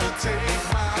one's gonna take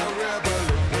my rebel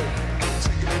away.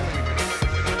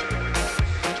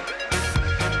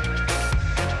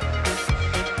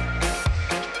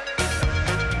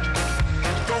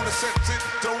 Don't accept it,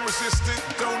 don't resist it,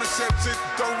 don't accept it,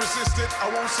 don't resist it. I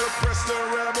won't suppress the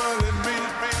rebel in me.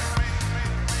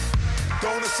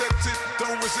 Don't accept it,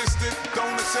 don't resist it,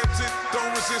 don't accept it,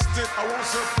 don't resist it. I won't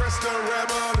suppress the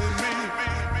rebel in me.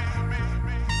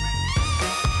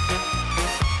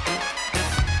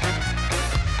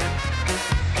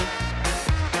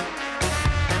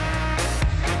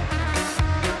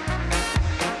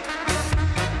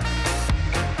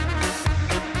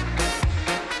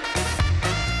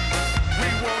 We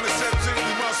won't accept it,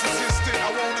 we must resist it.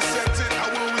 I won't accept it, I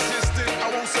will resist it. I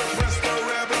won't suppress the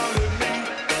rebel in me.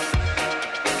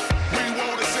 We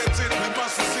won't accept it, we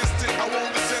must resist it. I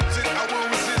won't accept it, I will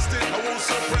resist it. I won't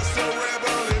suppress the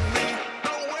rebel in me.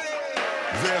 No way.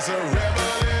 There's a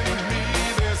rebel in me,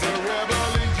 there's a rebel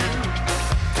in you.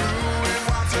 Doing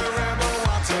what a rebel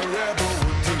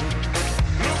would do.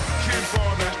 Looking for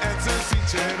the answers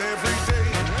each and every day.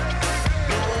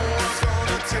 No one's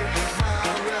gonna take my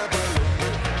rebel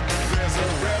away. There's a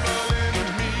rebel in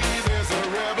me, there's a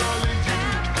rebel in you.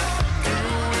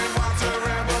 Doing what a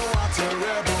rebel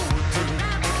would do.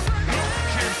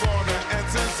 Looking for the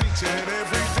answers each and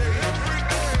every day.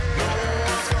 No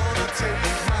one's gonna take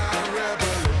my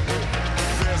rebel away.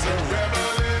 There's a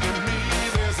rebel in me,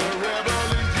 there's a rebel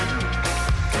in you.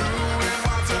 Doing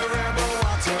what a rebel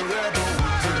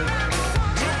would do.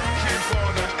 Looking for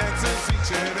the answers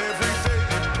each and every day.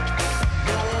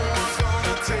 No one's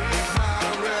gonna take my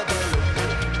rebel away.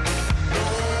 No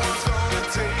one's gonna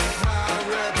take my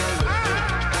rebel away.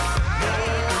 No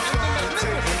one's gonna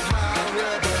take my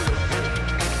rebel away.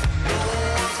 No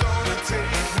one's gonna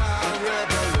take my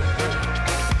rebel away.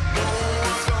 No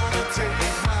one's gonna take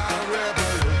my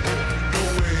rebel away. No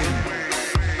way.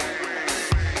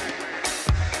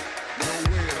 No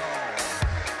way at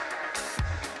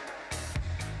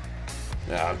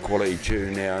all. Quality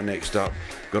tune now. Next up,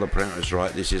 got to pronounce this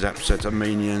right. This is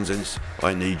Amphetaminans and it's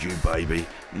I Need You Baby.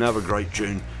 Another great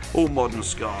tune. All modern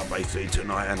ska basically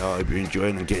tonight, and I hope you're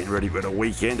enjoying and getting ready for the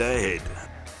weekend ahead.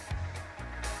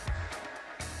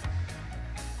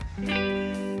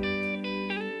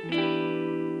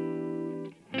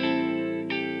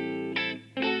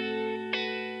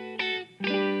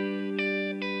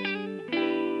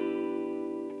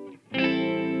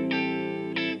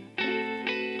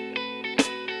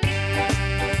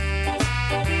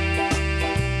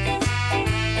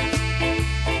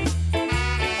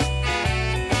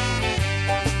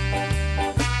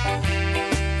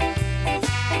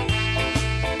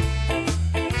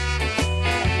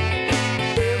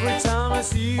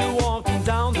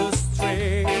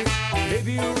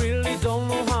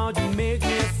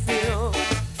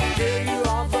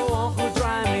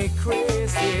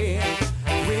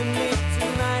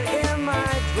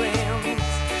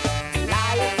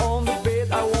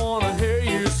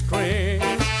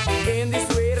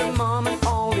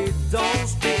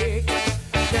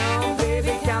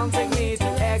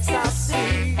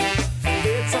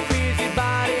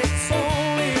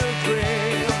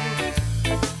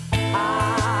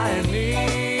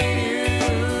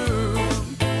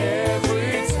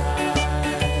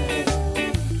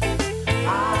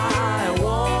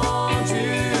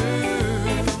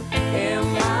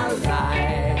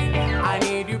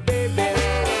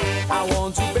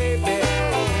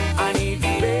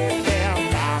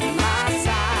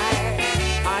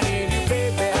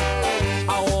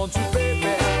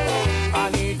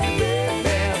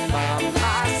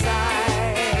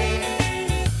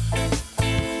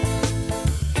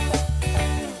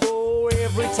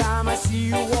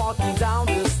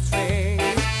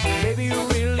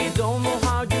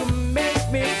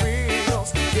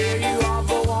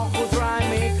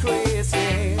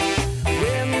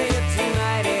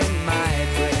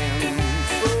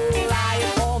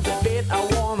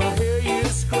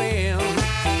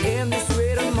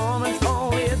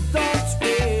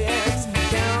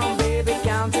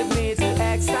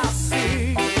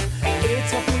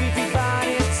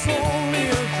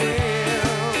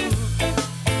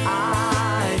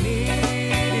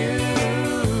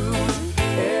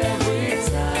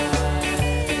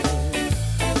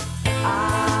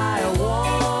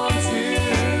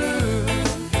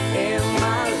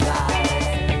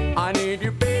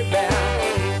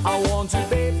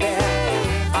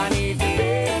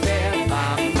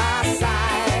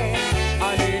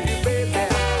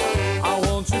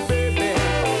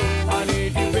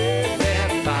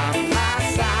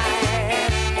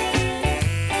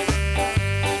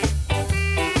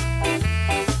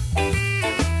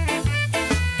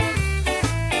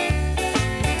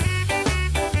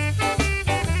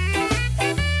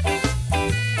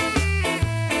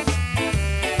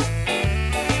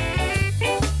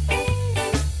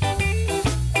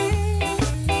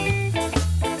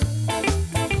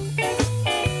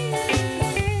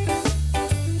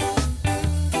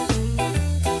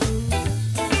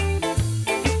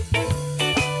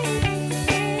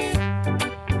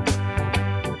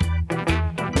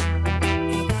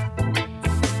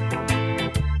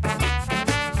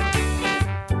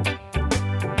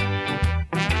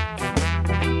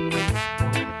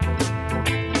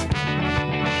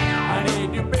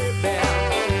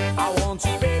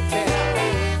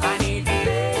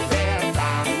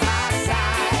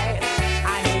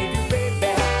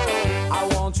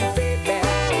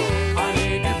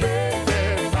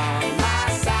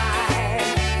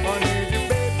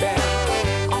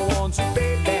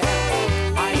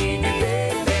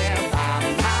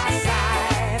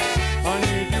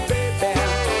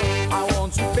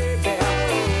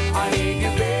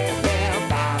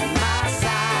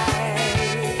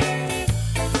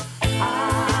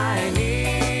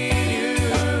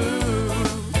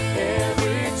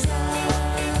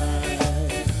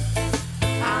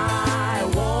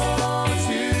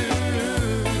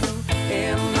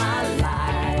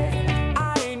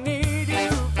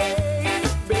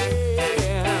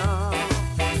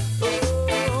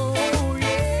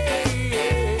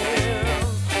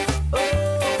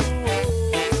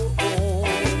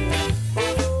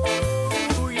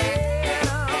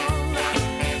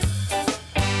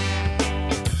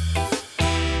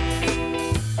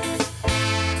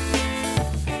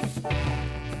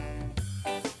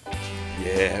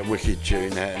 Yeah, wicked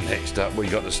tune. Next up, we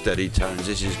got the Steady Tones.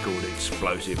 This is called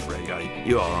Explosive Reggae.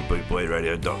 You are on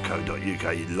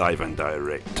bootboyradio.co.uk, live and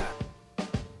direct.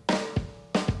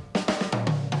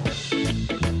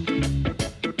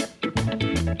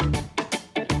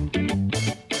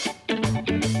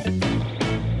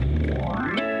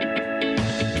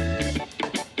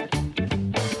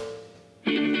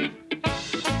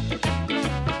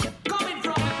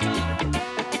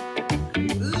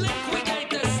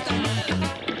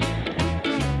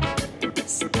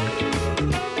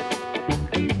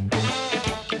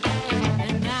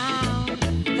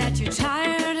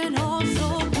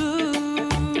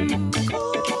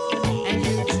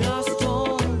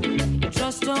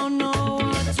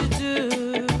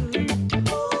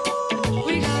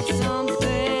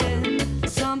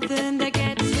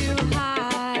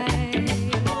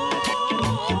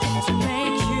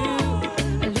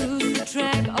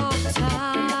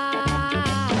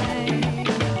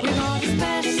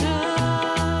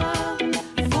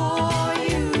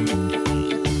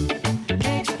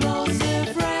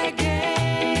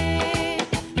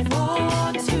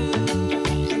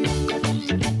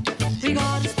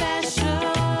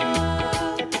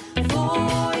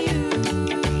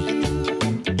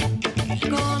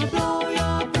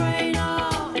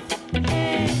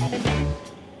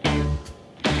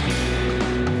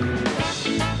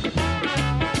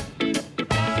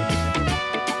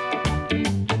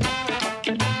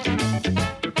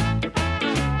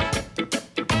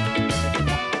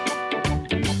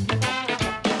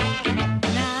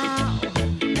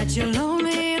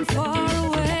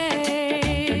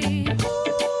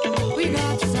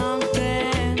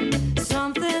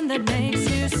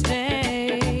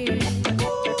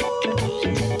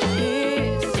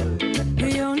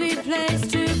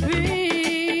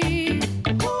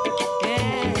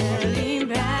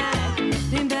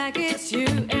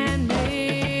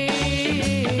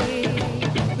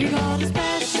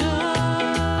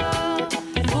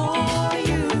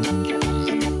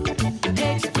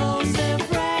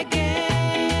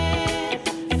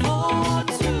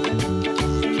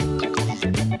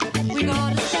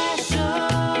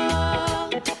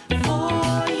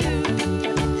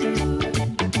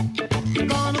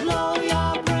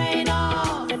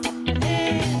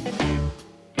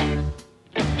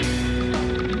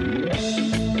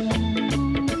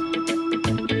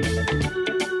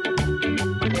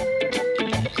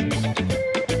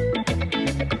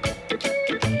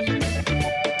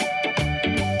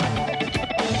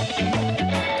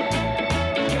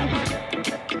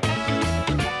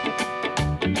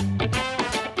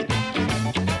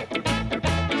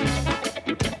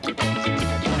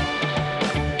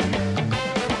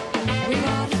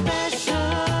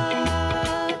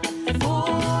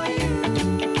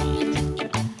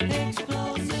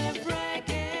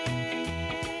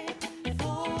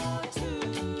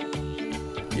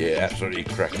 Absolutely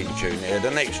cracking tune here. The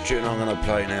next tune I'm going to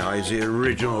play now is the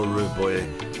original Rude Boy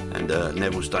and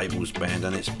Neville Staples band,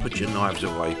 and it's Put Your Knives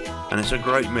Away, and it's a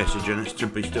great message, and it's to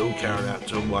be still carried out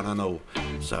to one and all.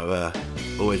 So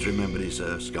always remember this,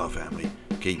 Scar family.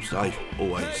 Keep safe,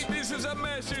 always. This is a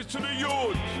message to the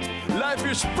youth. Life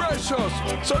is precious,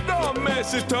 so don't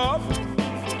mess it up.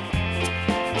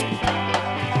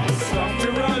 Stop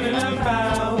your running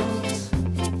about.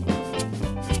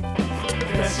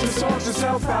 Best to sort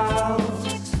yourself out.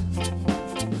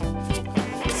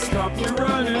 Stop your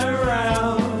running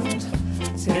around,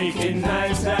 taking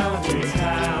knives down to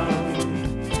town.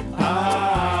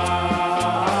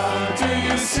 Do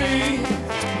you see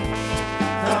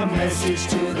a message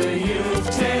to the youth?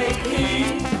 Take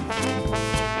heed,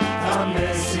 a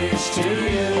message to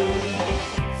you.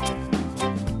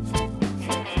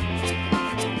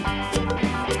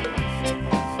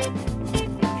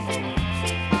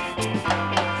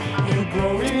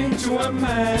 To a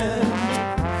man,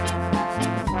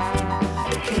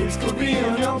 kids could be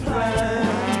on your plan,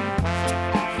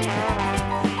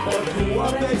 but who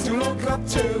are they to look up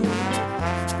to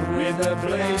with a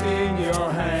blade in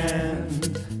your hand?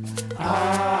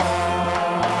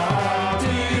 Do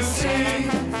you see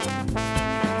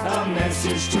a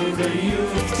message to the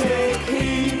youth? Take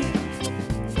heed,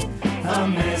 a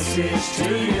message to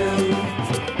you.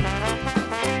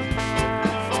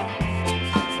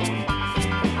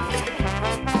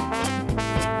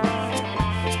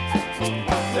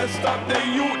 Stop the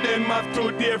youth, them have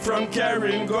to dare from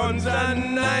carrying guns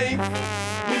and knives.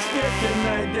 Mistaken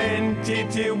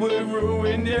identity will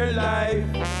ruin their life.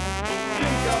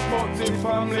 Think about the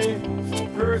family,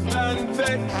 hurt and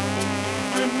vex.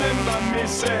 Remember me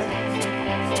say,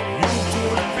 you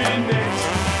could be next.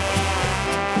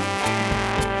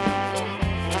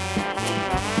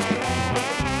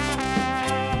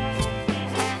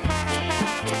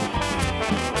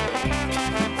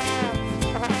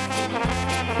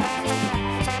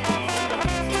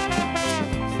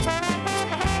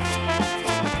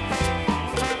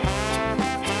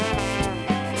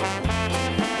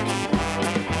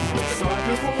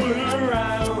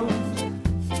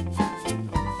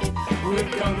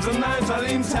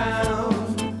 in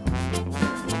town.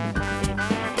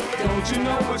 Don't you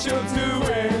know what you're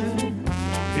doing?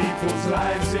 People's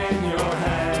lives in your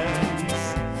hands.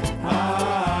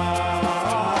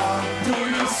 Do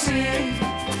you see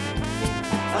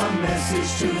a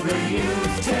message to the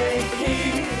youth? Take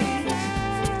heed.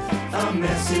 A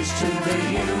message to the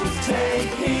youth.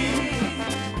 Take heed.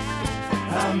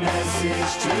 A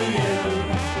message to you.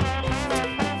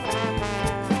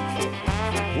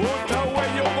 Put away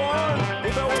your gun.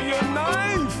 Put away your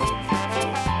knife.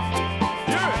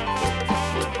 Yeah.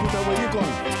 Put away your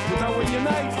gun. Put away your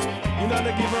knife. You know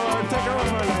to give her or take her on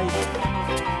her life.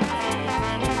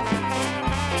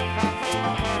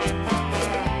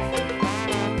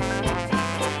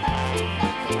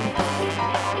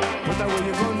 Put away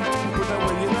your gun. Put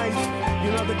away your knife. You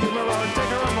know to give her or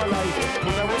take her on her life.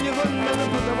 Put away your gun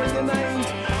and put away your knife.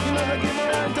 You know to give her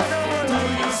or take her on her life. Do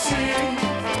you see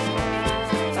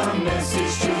a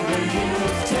message to the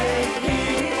youth? Take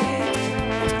heed.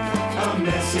 A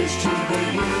message to the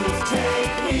youth.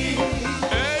 Take heed.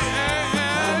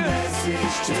 A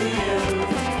message to you.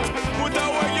 Put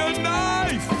away your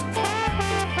knife.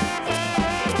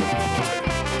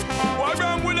 What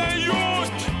wrong with the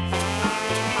youth?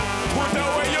 Put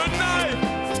away your knife.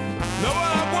 No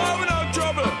one going without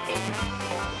trouble.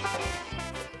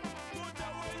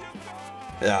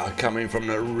 Yeah, coming from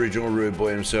the original Rude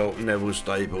Boy himself, Neville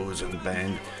Staples and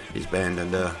his band,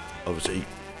 and obviously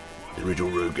the original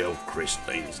Rude girl,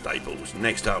 Christine Staples.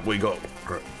 Next up, we got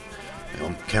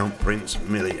Count Prince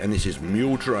Millie, and this is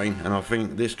Mule Train, and I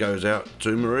think this goes out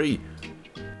to Marie.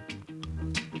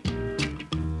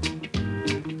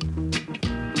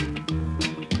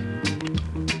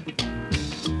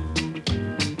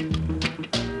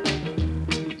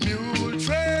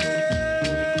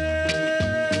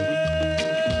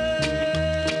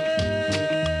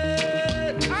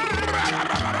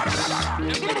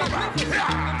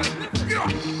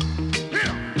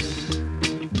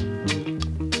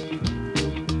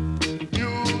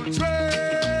 Mule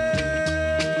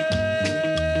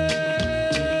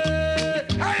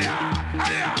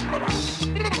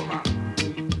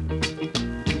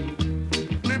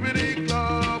Liberty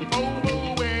Club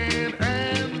over wind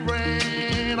and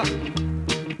rain.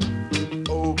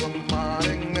 Over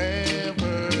morning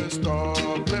never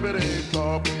stop. Liberty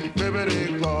Club,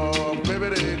 Liberty Club,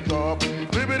 Liberty Club,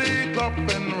 Liberty Club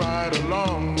and ride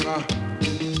along.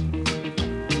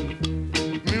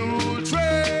 Mule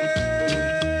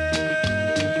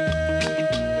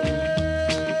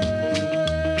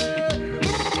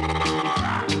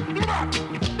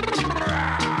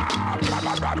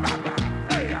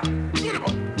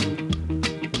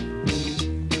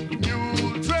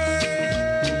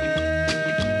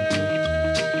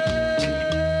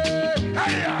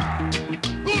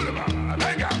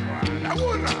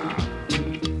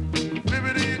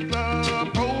Liberty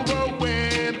Club over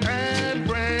wind and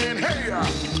rain. Hey,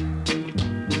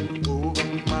 over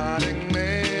morning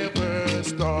never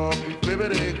stop.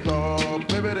 Liberty Club,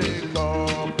 Liberty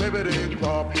Club, Liberty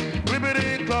Club,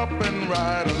 Liberty Club and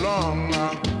ride along.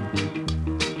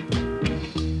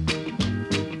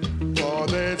 For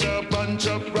there's a bunch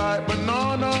of ripe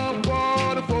banana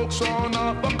for the folks on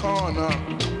up the corner.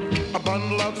 A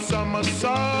bundle of summer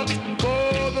socks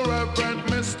for the Reverend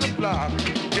Mr. Block.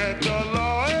 Get the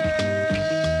law.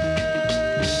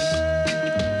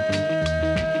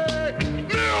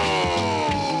 Mule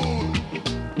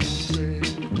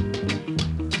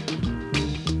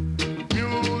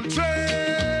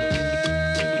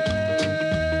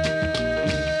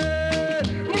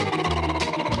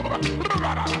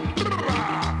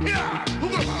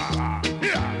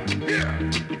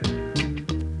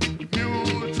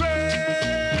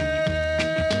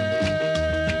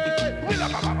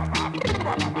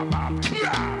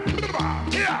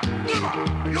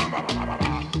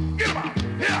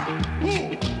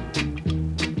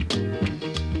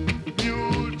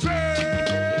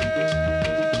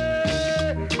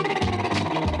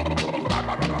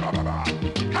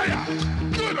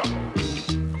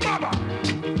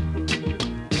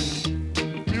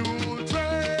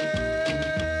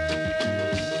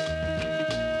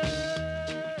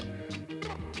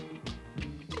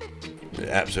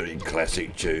Absolutely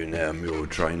classic tune now, Mule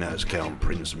Train. That's Count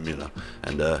Prince Miller.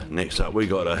 And next up, we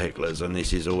got the Hecklers, and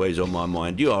this is always on my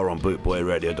mind. You are on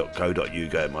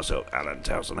bootboyradio.co.uk. Myself, Alan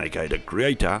Towson, aka the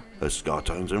creator of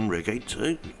Scartones and Reggae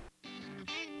 2.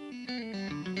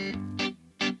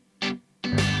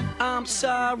 I'm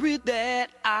sorry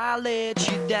that I let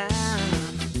you down.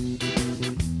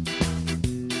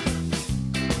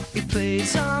 It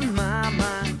plays on my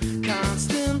mind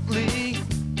constantly.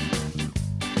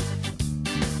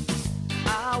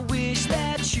 I wish that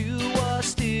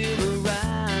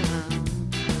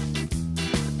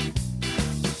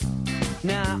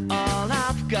Now all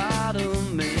I've got are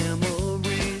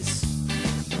memories.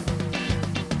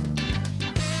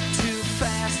 Too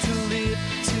fast to live,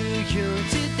 too young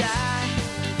to die.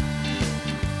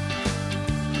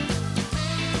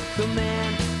 The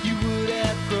man you would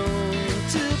have grown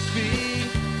to be.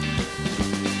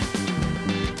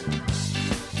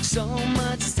 So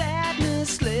much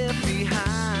sadness left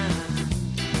behind.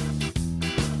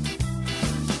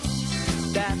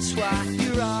 That's why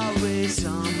you're always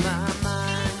on my mind.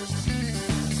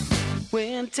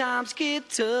 When times get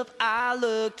tough, I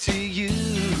look to you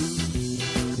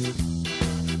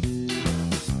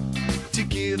to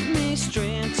give me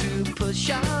strength to push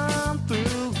on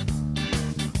through.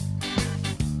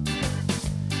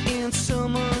 In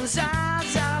someone's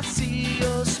eyes, I see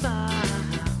your smile.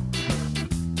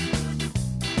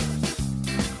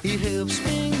 It helps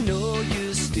me know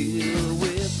you're still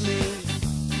with me.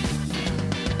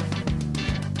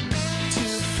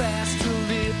 Too fast to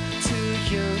live, too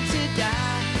young to die.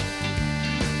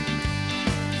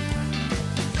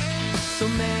 The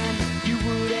man you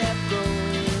would have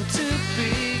grown to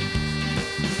be.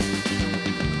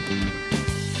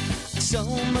 So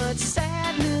much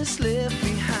sadness left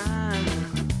behind.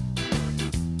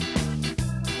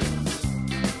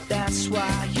 That's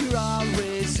why you're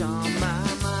always on my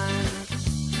mind.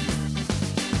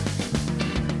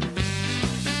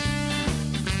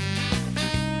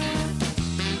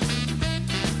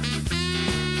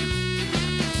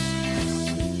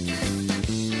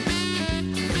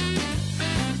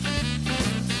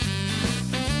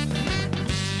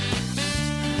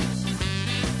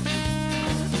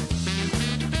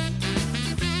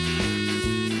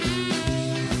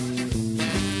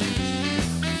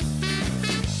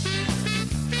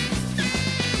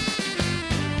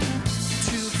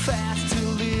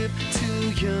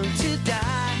 Young to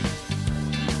die.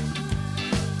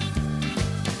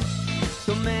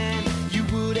 The man you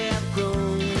would have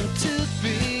grown to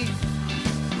be.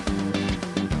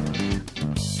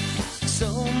 So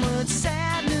much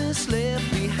sadness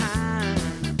left behind.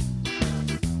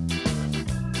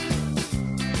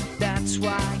 That's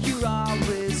why you're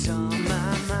always on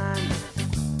my mind.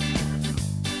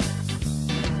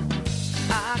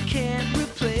 I can't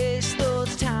replace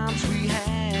those times we had.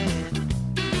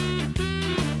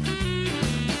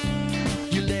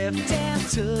 And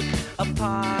took a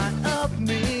part of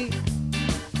me,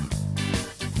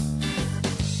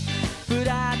 but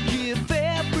I'd give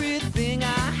everything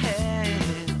I had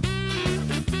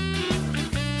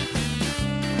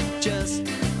just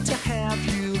to have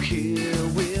you here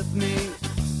with me.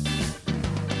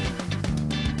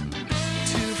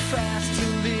 Too fast to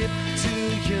live, too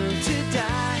young to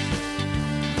die.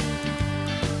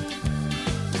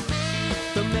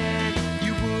 The man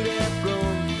you would have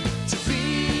grown to be.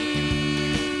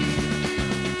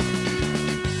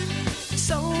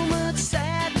 So much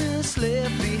sadness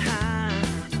left behind.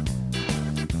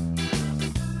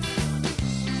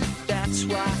 That's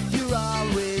why you're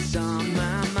always on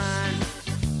my mind.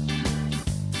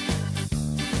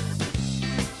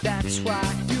 That's why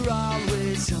you're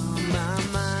always on my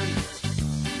mind.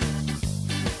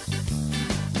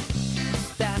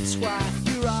 That's why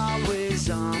you're always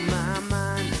on my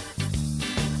mind.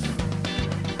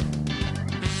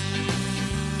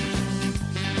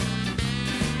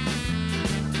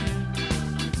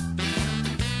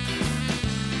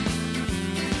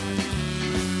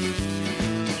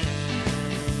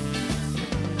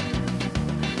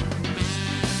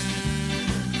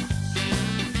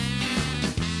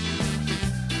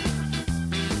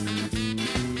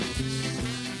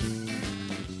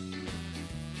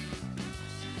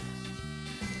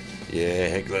 Yeah,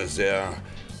 Hecklers there.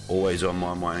 Always on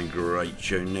my mind, great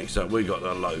tune. Next up, we got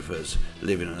the Loafers,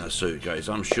 Living in a Suitcase.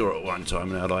 I'm sure at one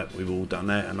time in our life we've all done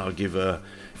that, and I give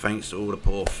thanks to all the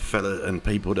poor fellas and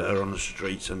people that are on the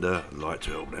streets and like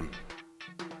to help them.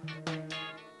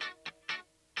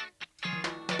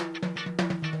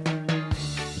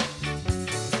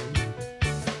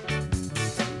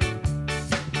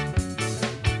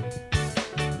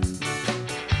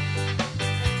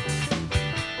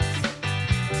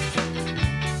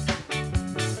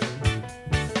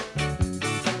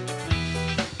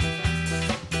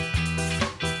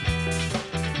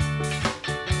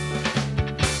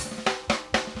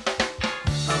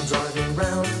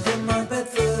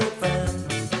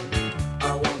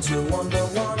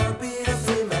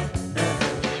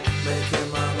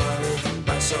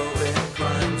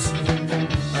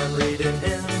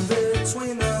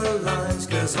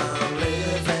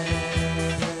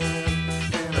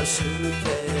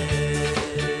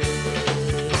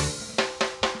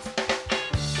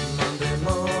 Monday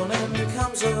morning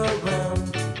comes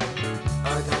around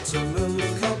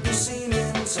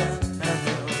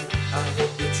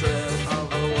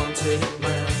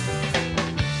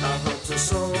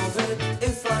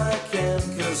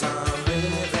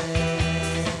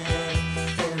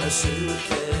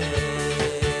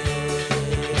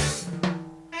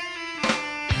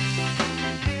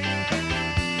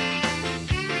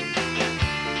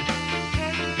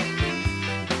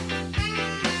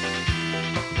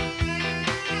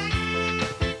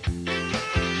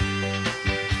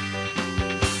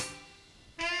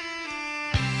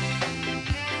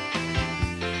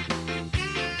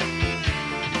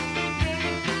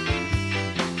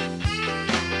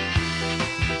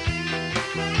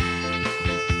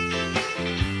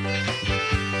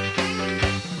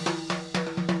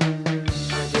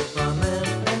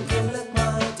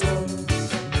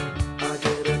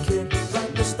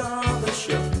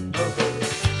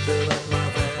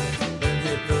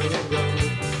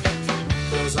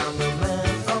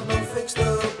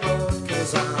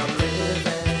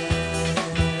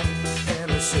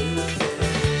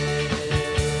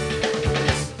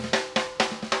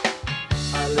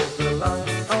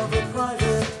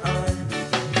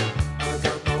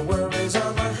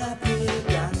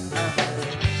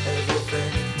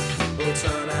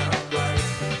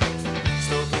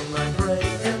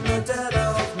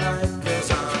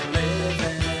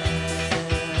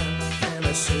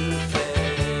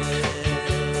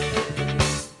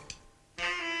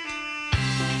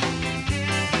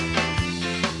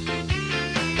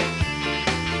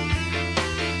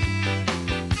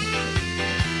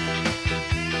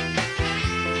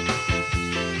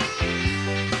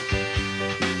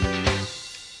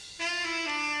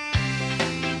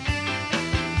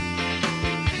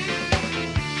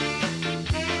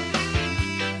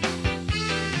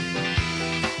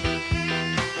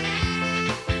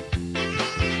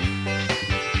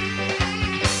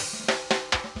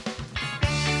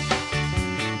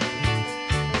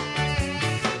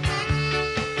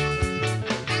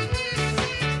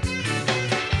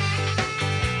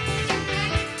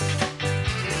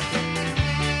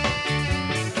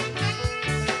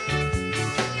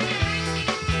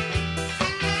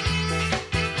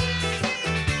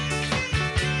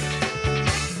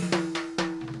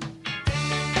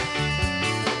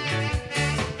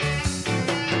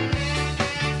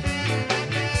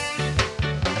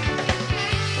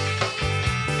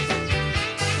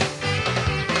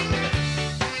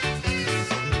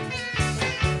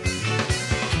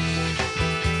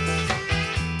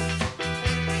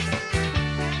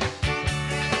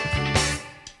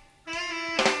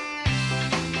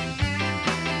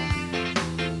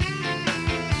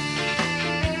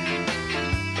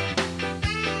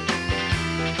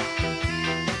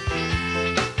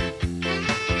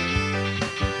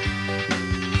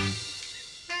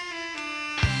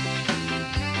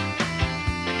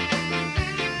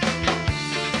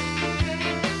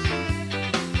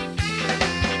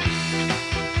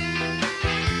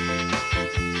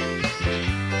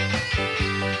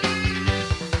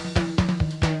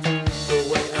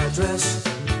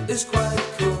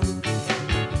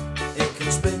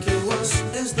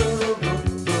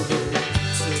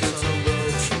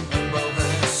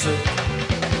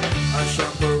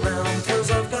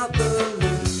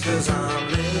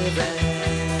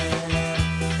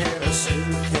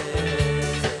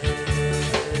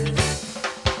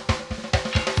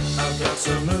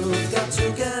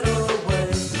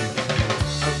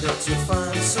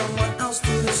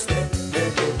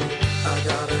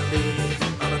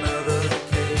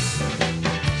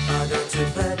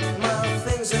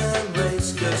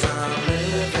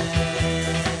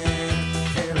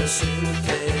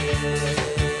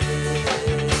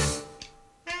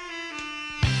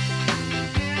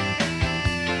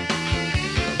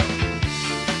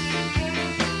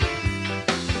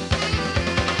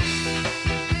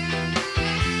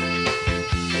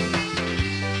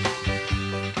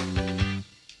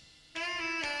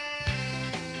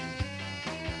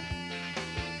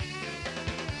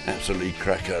Absolutely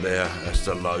cracker there. That's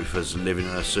the Loafers, Living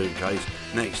in a Suitcase.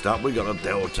 Next up, we got the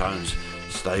Deltones,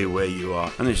 Stay Where You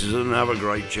Are. And this is another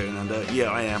great tune. And yeah,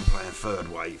 I am playing Third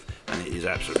Wave, and it is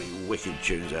absolutely wicked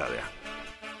tunes out there.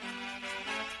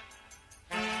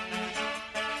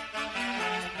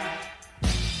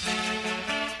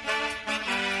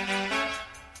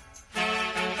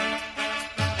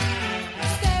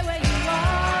 Stay where you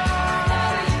are.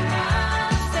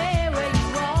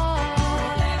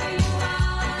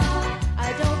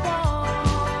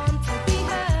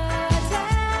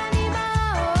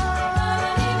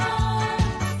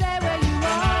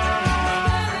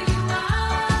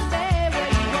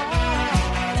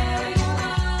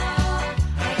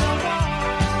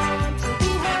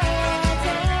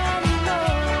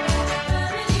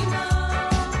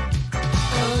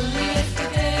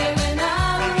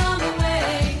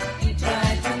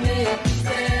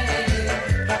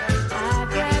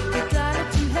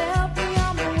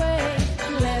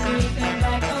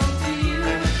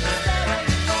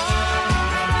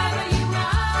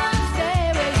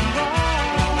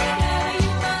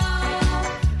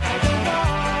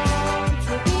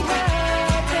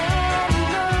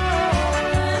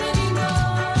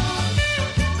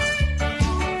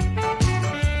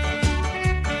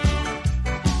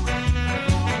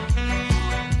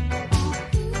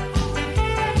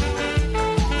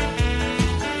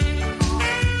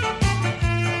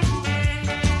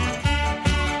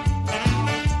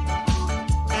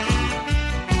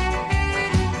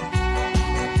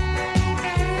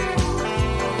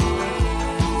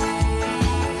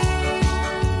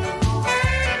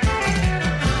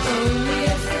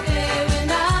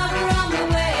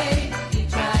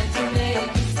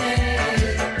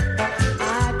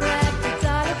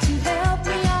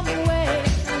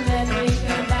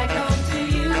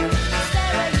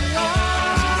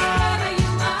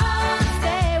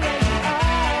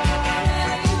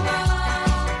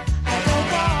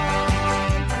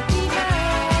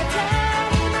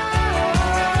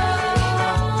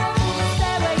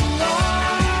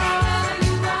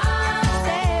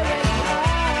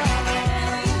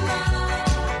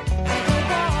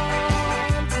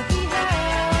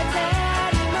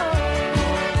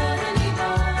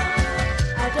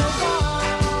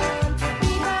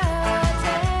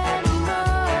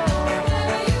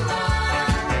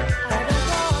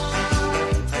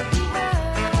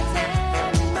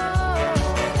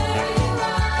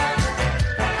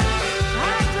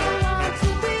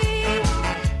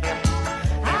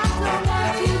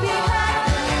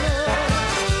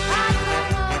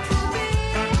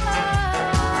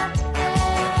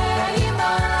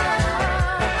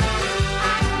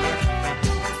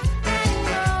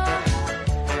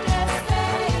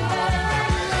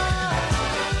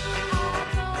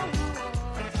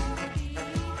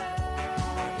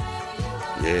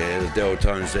 Yeah, the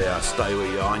Deltones there. Stay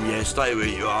where you are, and yeah, stay where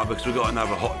you are because we've got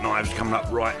another Hot Knives coming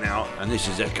up right now, and this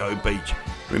is Echo Beach.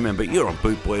 Remember, you're on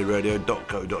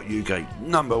bootboyradio.co.uk,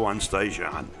 #1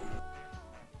 station.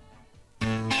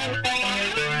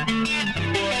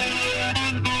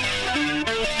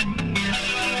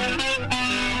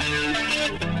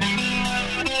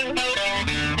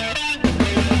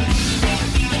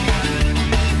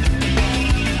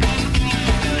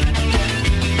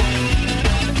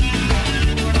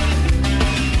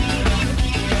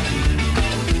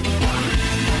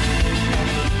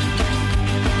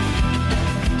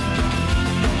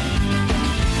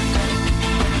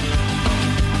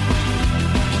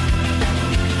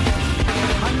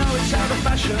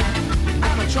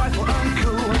 Trifle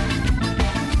uncool,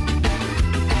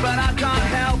 but I can't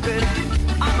help it,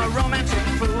 I'm a romantic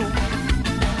fool.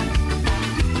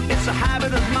 It's a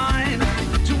habit of mine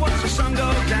to watch the sun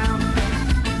go down.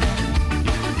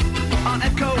 On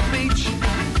Echo Beach,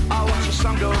 I watch the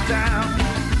sun go down.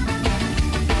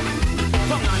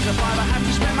 From 9 to 5 I have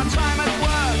to spend my time at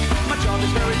work. My job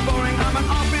is very boring, I'm an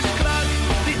office clerk.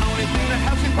 The only thing that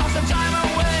helps me pass the time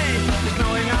away is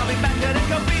knowing I'll be back at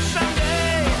Echo Beach someday.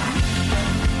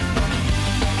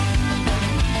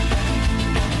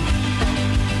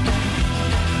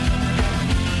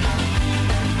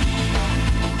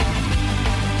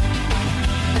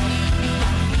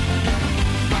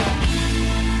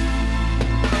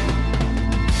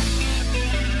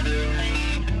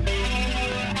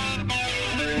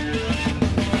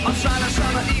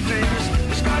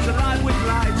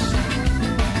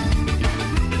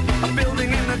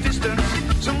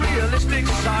 Some realistic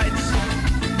sights.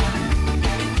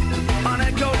 On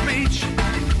Echo Beach,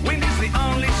 wind is the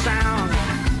only sound.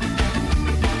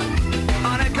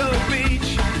 On Echo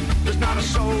Beach, there's not a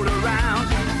soul around.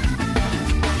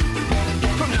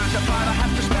 From 9 to 5 I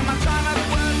have to spend my time at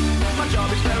work. My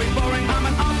job is very boring, I'm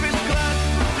an office clerk.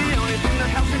 The only thing that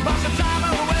helps me pass the time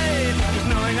away is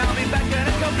knowing I'll be back at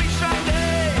Echo Beach someday.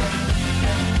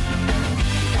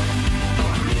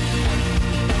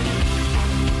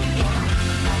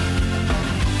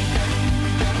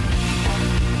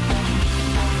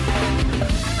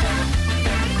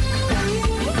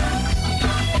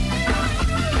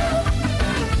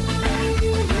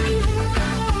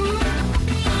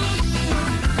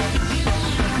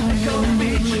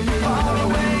 Far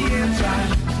away in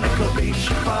time, Echo Beach,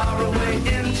 far away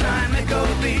in time, Echo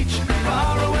Beach,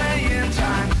 far away in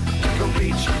time, Echo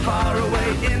Beach, far away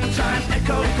in time,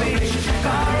 Echo Beach,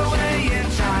 far away in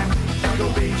time, Echo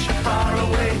Beach, far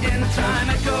away in time,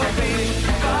 Echo Beach,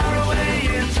 far away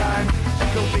in time,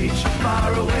 Echo Beach,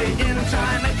 far away in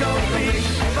time, Echo Beach,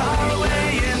 far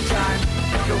away in time, Echo Beach, far away in time,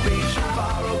 Echo Beach,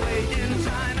 far away in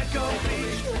time, Echo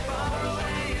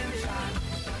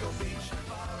Beach.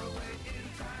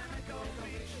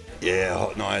 Yeah,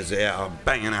 Hot Knives there,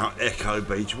 banging out Echo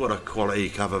Beach. What a quality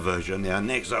cover version. Now,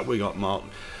 next up we got Mark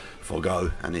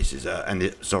Fogo, and this is and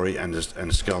the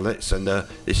Scarlets, and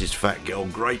this is Fat Girl.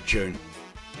 Great tune.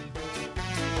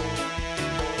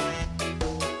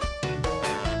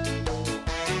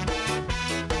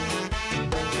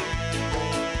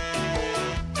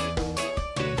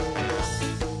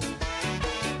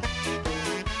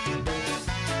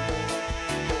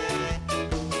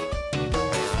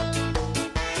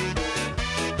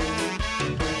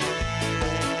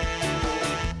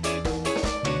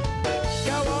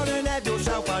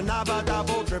 Another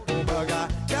double, triple burger.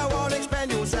 Go on,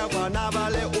 expand yourself another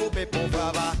little bit more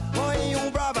further. My your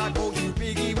brother calls you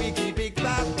Piggy Wiggy Big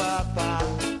Papa.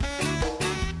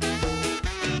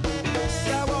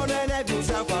 Go on and have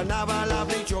yourself another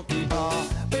lovely chocolate bar.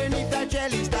 Beneath that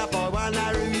jelly stuff, I wonder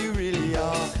who you really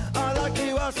are. I like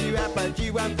you ask you out, but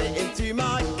you won't fit into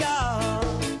my car.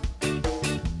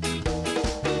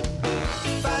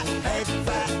 Fat head,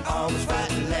 fat arms,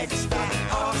 fat legs, fat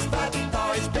arse, fat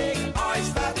thighs, big eyes,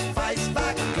 fat face,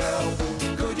 fat girl.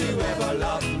 Could you ever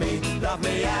love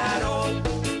me at all?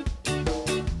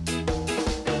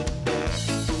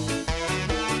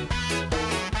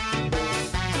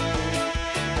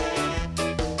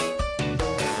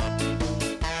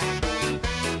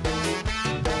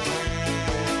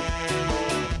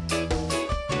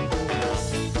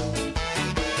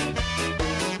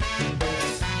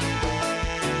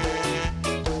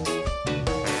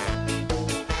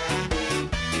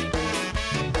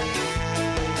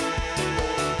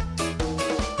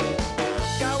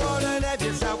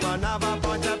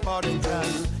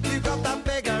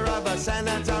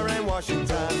 Senator in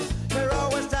Washington. You're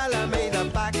always telling me the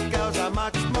back girls are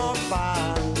much more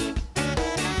fun.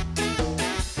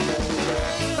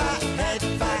 Fat head,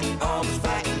 fat arms,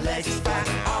 fat legs, fat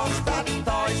arms, fat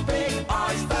thighs, big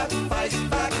eyes, fat face,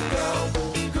 fat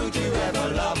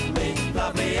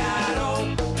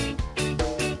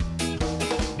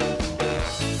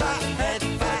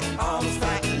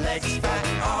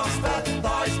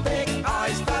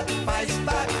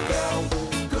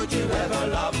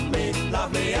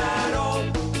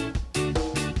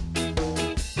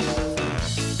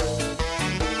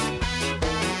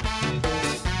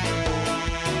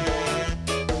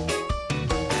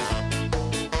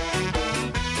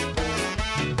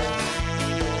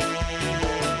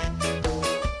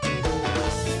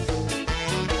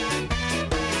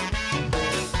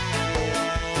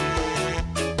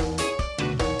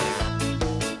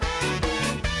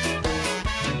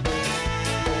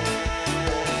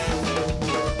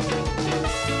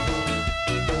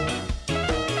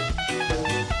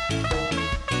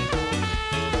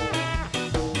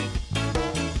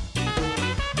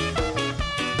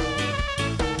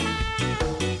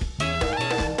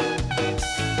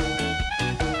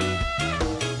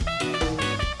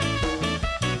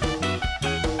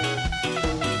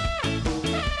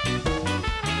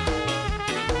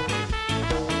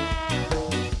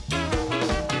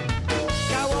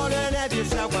have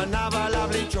yourself another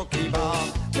lovely chucky bar.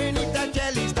 Beneath that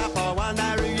jelly stuff, I wonder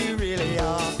who you really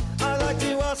are. I'd like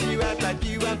to ask you out that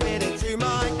you won't fit into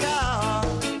my car.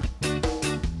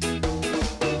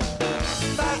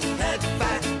 Fat head,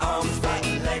 fat arms, fat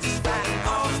legs, fat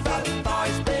arms, fat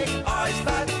thighs, big eyes,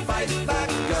 fat face, fat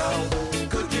girl.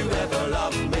 Could you ever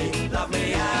love me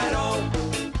at all?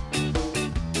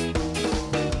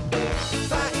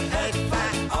 Fat head,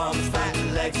 fat arms, fat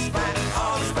legs, fat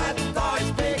arms, fat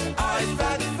thighs, big eyes,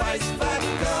 fat face, fat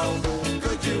girl.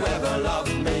 Could you ever love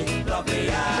me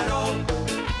at all?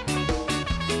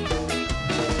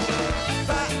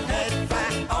 Fat head,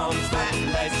 fat arms, fat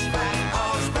legs, fat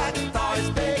arms, fat thighs,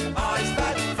 big eyes,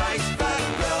 fat face, fat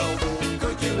girl.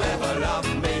 Could you ever love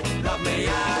me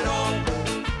at all?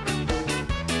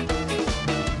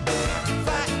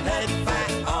 Fat head,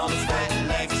 fat arms, fat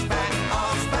legs, fat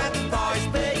arms, fat thighs,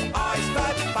 big eyes,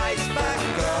 fat face, fat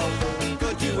girl.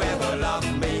 Could you ever love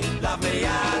me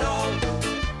at all?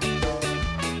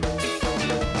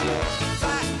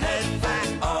 Fat head, fat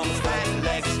arms, fat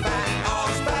legs, fat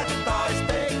arms, fat thighs,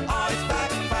 big eyes,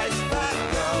 fat face, fat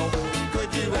girl.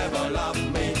 Could you ever love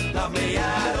me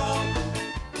at all?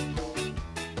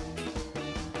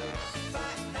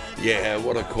 Yeah,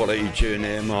 what a quality tune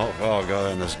there, Mark Fargo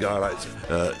and the Scarlet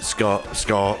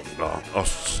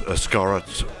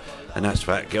Scarlet, and that's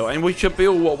Fat Girl. And we should be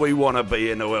all what we want to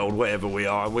be in the world, wherever we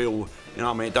are. We all, you know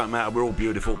what I mean, it don't matter, we're all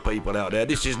beautiful people out there.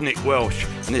 This is Nick Welsh,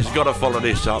 and it's got to follow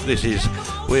this up.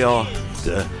 We are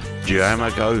the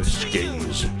Jamago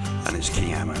Skins, and it's King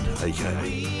Hammond, aka.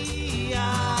 We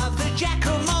are the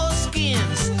Giacomo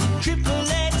Skins, triple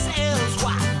XL's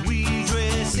what we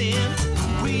dress in.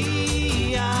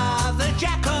 We are the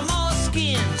Giacomo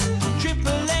Skins,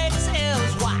 triple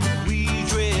XL's what we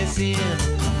dress in.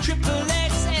 Triple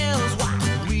XL's what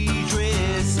we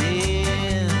dress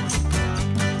in.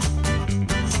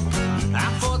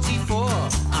 I'm 44,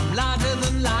 I'm larger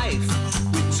than life,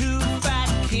 with 2 fat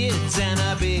kids and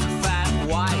a big fat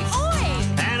wife.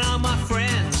 And all my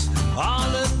friends all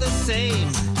look the same,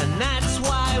 and that's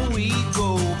why we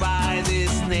go by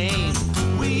this name.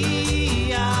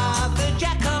 We are the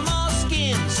Giacomo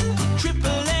Skins,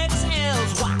 triple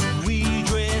XL's what we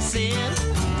dress in.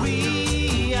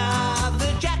 We are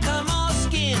the Giacomo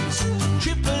Skins,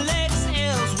 triple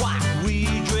XL's what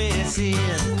we dress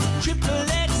in. Triple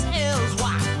XL's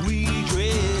what we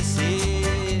dress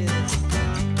in.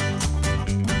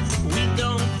 We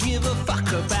don't give a fuck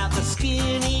about the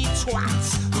skinny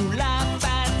twats who laugh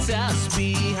at us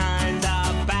behind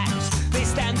our backs. They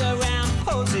stand around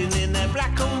posing in their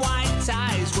black and white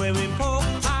ties, wearing pork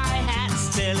pie hats,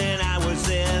 telling ours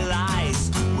their lies.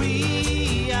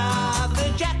 We are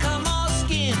the Giacomo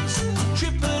Skins,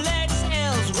 triple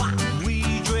XL's what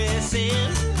we dress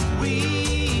in.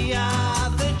 We are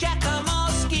the Giacomo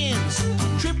Skins,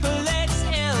 triple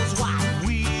XL's what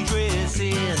we dress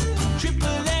in.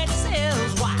 Triple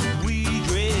XL's what we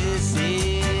dress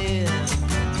in.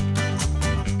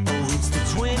 Oh, it's the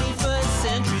 21st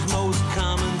century's most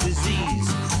common disease.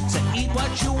 So eat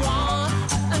what you want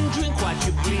and drink what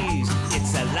you please.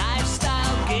 It's a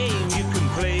lifestyle game you can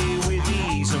play with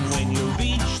ease. And when you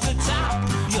reach the top,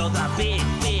 you're the big,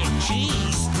 big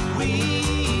cheese.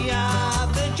 We are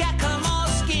the Giacomo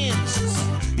Skins.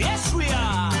 Yes, we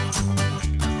are.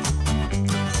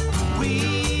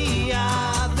 We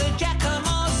are the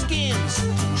Giacomo Skins,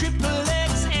 triple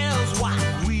XL's what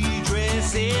we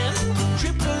dress in.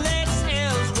 Triple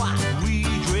XL's what we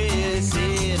dress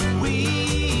in.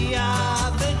 We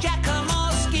are the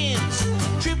Giacomo Skins,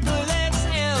 triple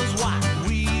XL's what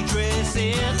we dress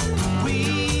in.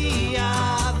 We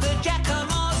are the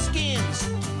Giacomo Skins,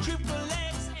 triple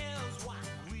XL's what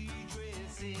we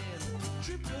dress in.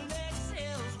 Triple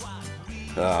XL's what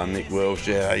we Nick Welsh,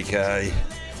 yeah, aka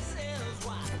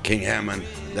King Hammond.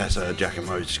 That's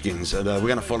Giacomo Skins. And we're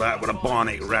going to follow that with the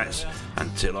Barnet Rats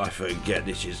until I forget.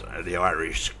 This is the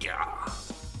Irish Ska.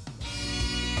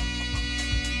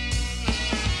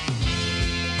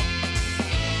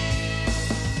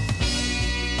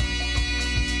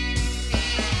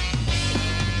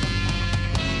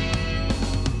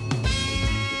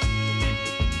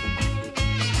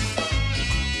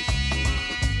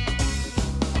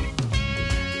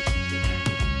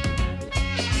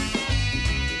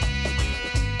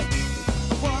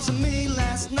 Wasn't me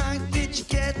last night, did you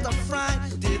get the fright?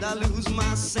 Did I lose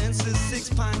my senses 6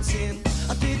 pints in?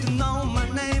 I didn't know my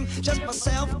name, just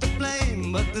myself to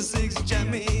blame. But the 6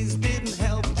 jammies didn't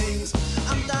help things.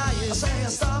 I'm dying, I say I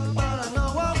stop, but I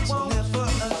know I won't. Never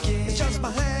again, it's just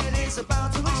my head is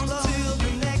about to explode. Until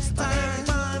the next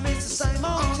time it's the same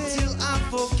old until I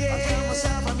forget. I tell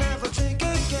myself I'll never drink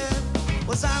again.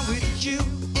 Was I with you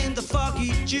in the fog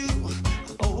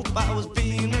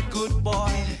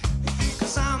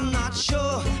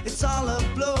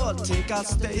I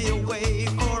stay away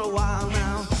for a while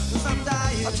now. 'Cause I'm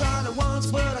dying. I tried it once,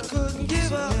 but I couldn't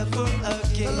give up. Never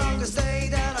again. The longest day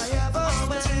that I ever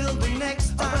spent. Until the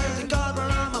next time. I pray to God, but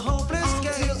I'm a hopeless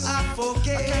case. Until I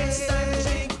forget. I can't stand the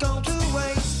drink go to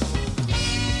waste.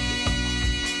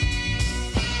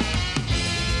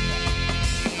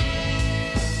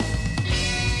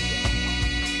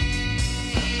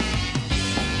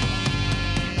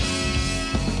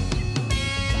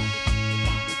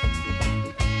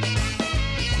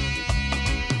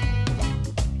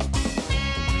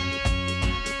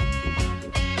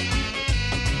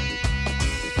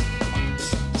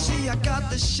 I got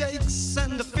the shakes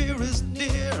and the fear is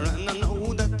near, and I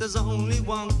know that there's only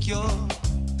one cure.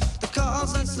 The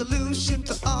cause and solution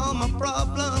to all my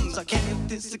problems. I can't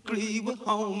disagree with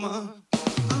Homer.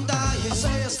 I'm dying. I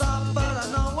say I stop, but I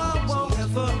know I won't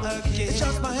ever again. It's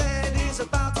just my head is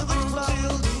about to explode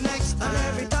till the next time. And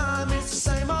every time it's the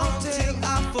same old till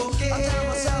I forget. I tell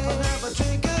myself I'll never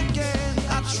drink again.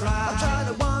 I tried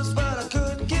it once, but I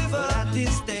couldn't give up. But at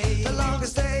this day, the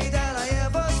longest day that I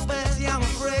ever spent. See, I'm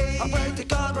afraid. I pray to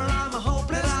God, but I'm a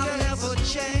hopeless case. I'll never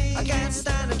change. I can't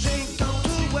stand a drink go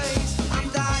to waste. I'm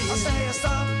dying. I say I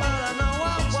stop, but I know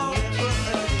I won't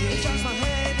ever again. It's just my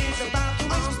head is about to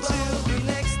explode till the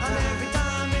next time. And every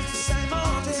time it's the same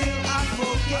old till I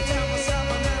forget. I tell myself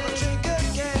I'll never drink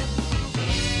again.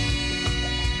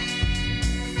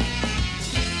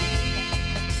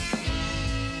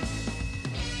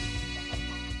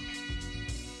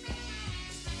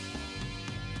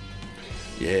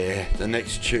 Yeah, the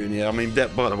next tune here. I mean,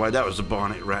 that, by the way, that was the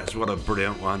Barnet Rats. What a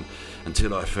brilliant one.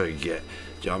 Until I forget.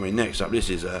 Do you know what I mean? Next up, this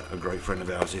is a great friend of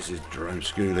ours. This is Jerome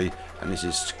Schooley, and this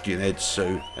is Skinhead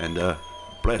Sue. And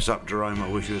bless up, Jerome. I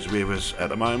wish you was with us at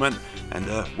the moment. And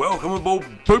welcome aboard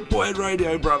Bootboy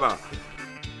Radio, brother.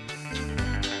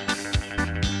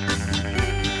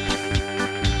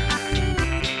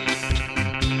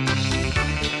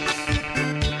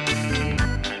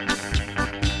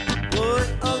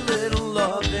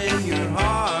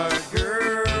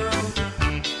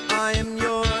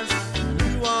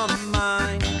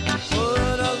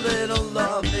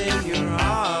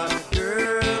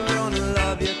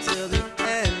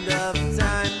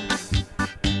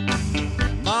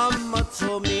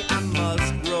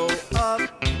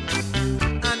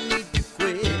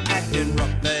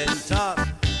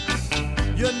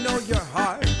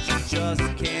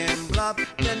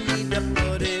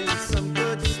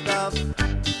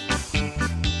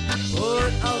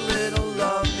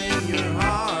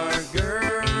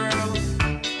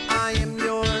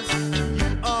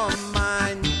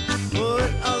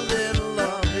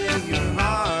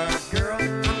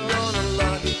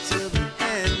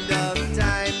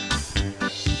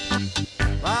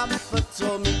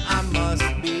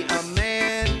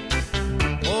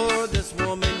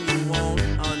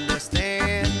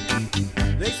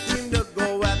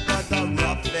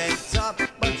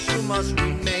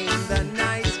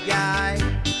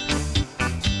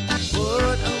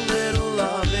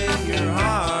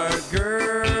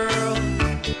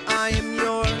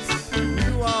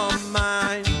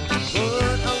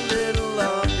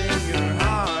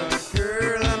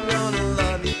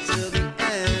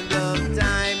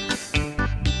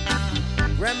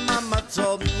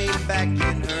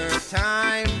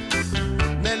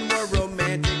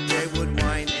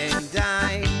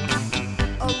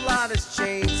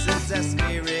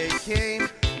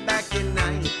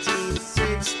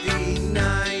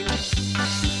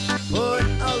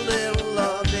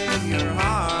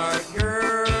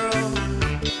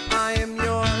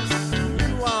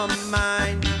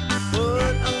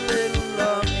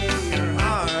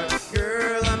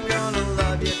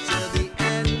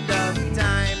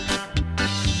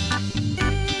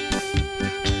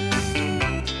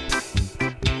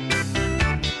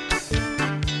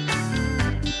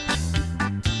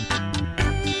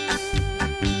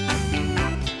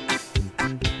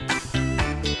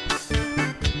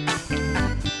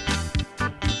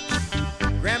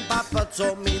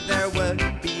 Told me there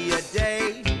would be a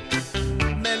day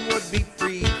men would be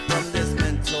free from this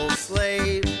mental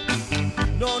slave.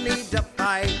 No need to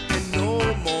fight and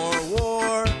no more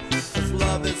war, 'cause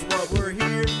love is what we're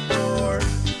here for.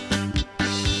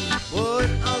 Put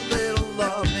a little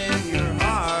love in your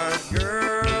heart,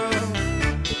 girl.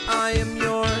 I am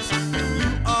yours,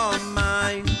 you are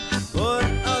mine. Put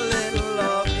a little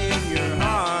love in your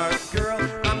heart, girl.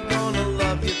 I'm gonna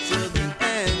love you till the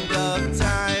end of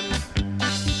time.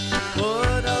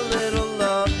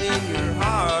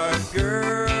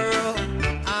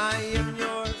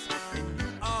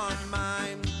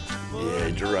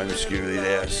 Jerome Scully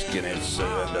there, Skinheads,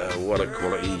 and what a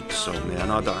quality song there.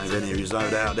 And I don't have any of his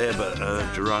note out there, but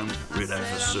Jerome really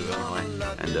has a suit and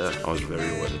and I was very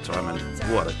aware at the time, and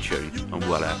what a tune, and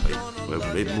what happy.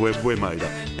 We're made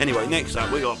up. Anyway, next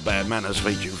up we got Bad Manners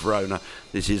featuring Verona.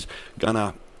 This is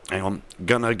Gonna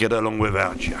Get Along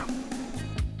Without You.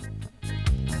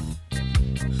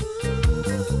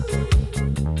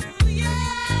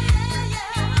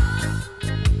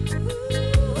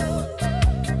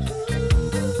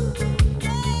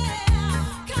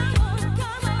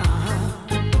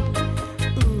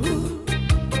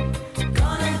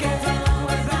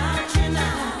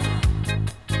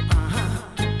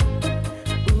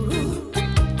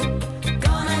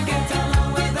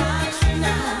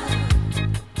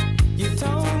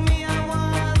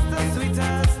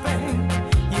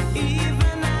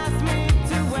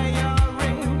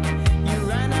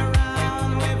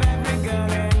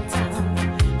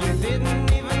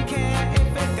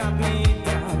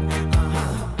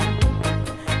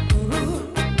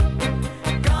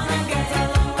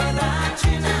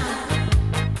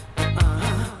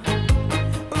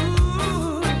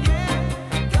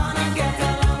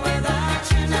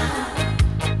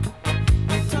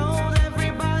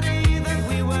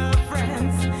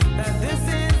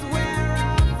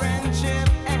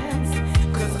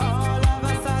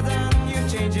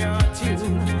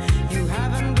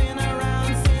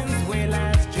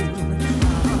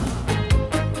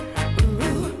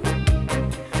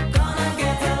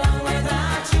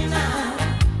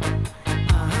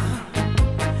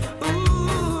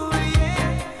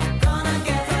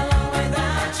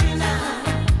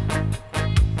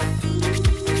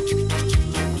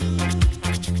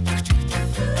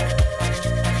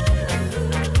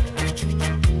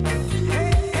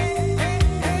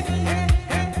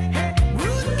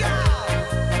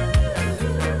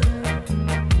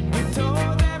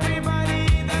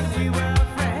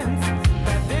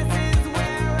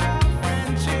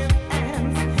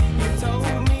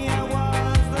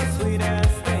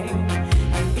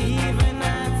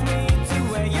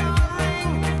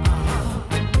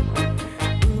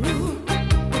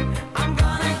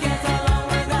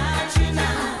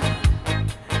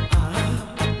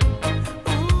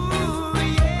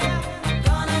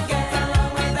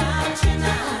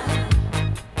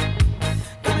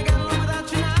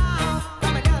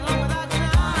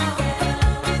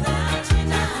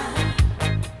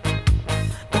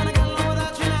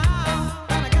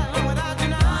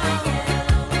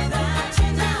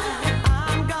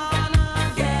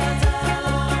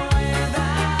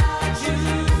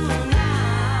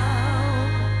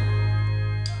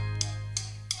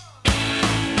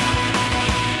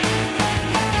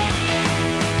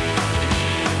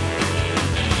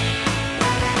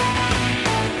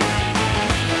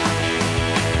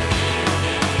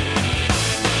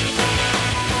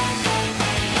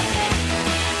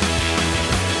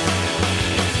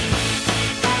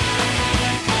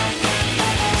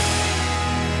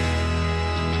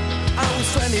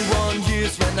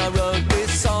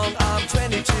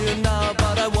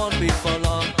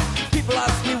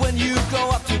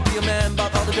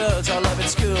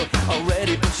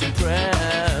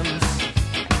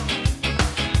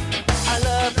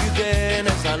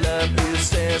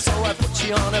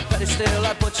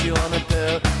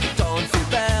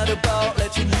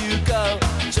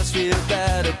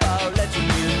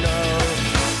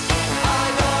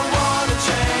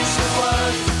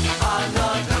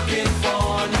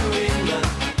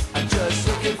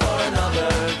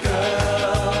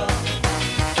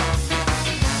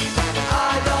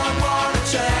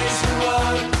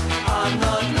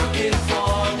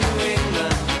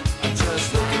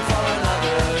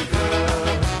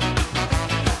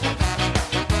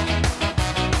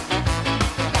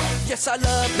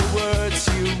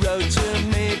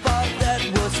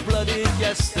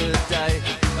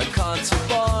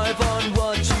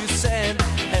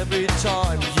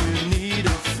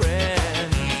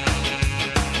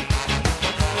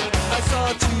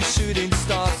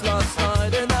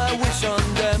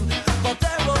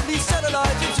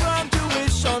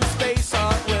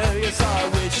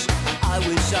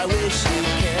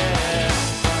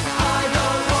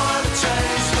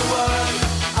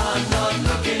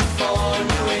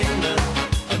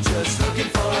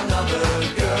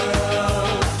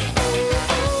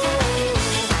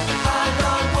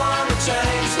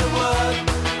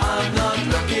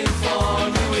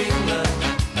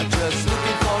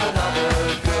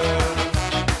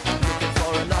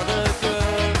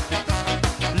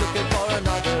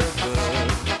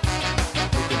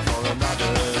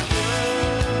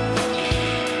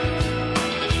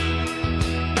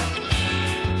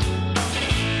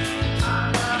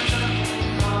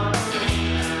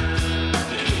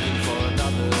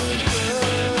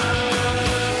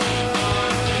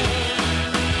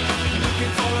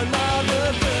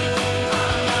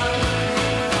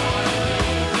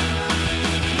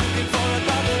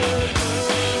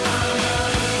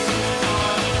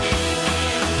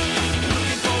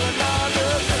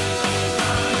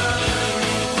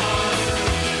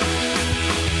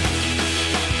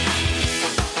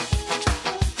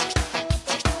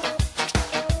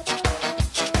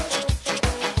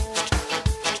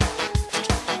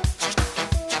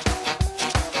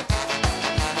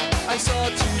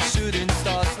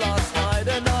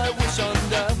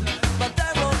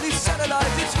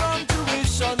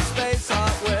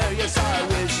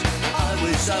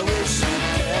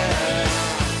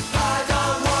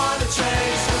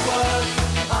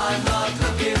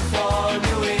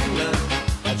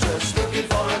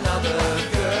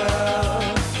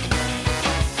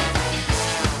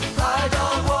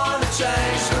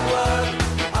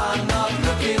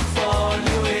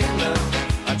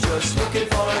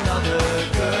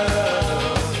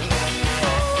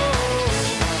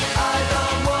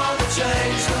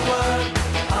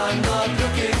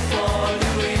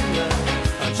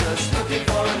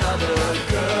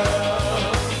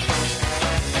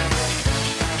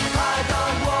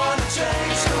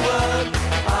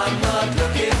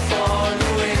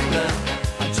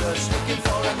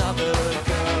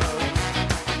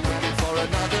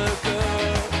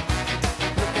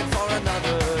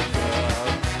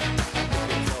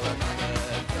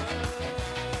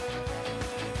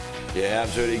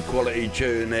 absolutely quality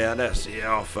tune there. That's the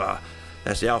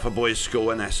Alpha Boys School,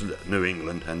 and that's New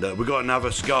England. And we've got another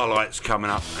Starlights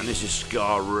coming up, and this is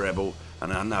Scar Rebel,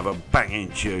 and another banging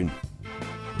tune.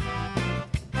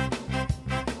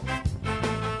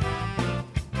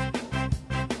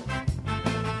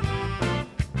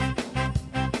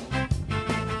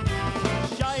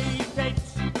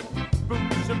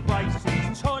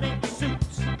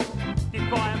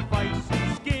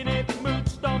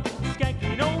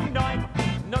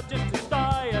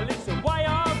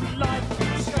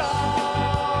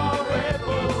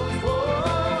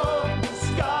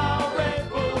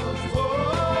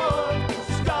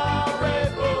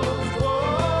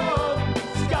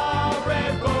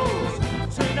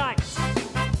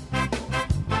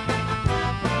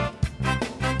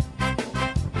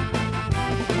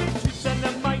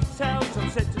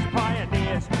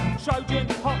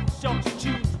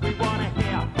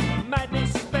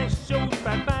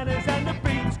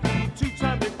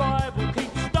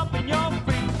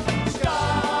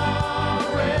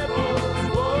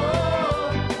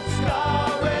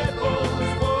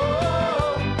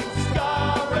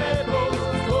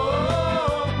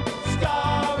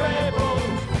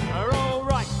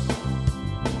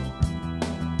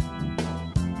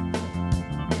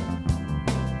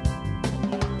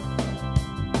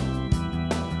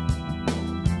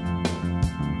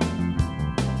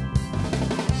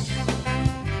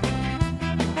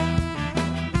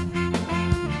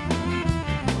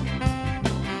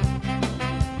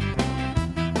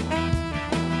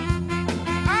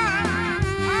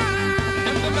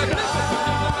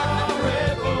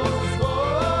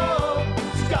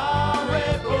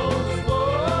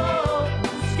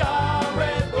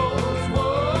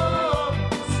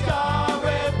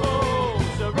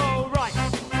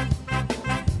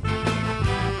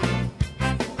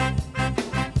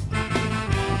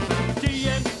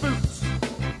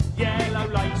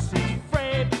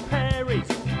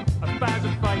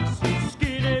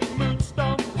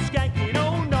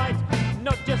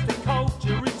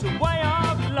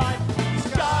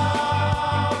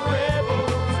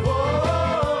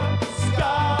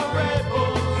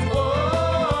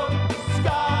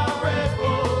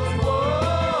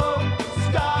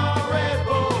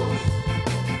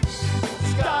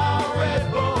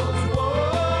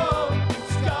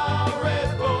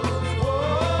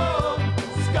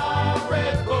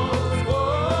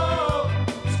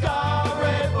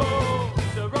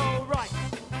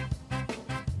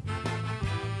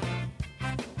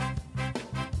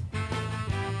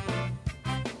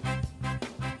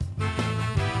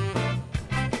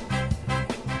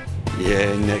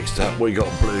 Yeah, next up we got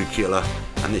Blue Killer,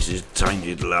 and this is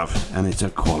Tainted Love, and it's a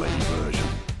quality version.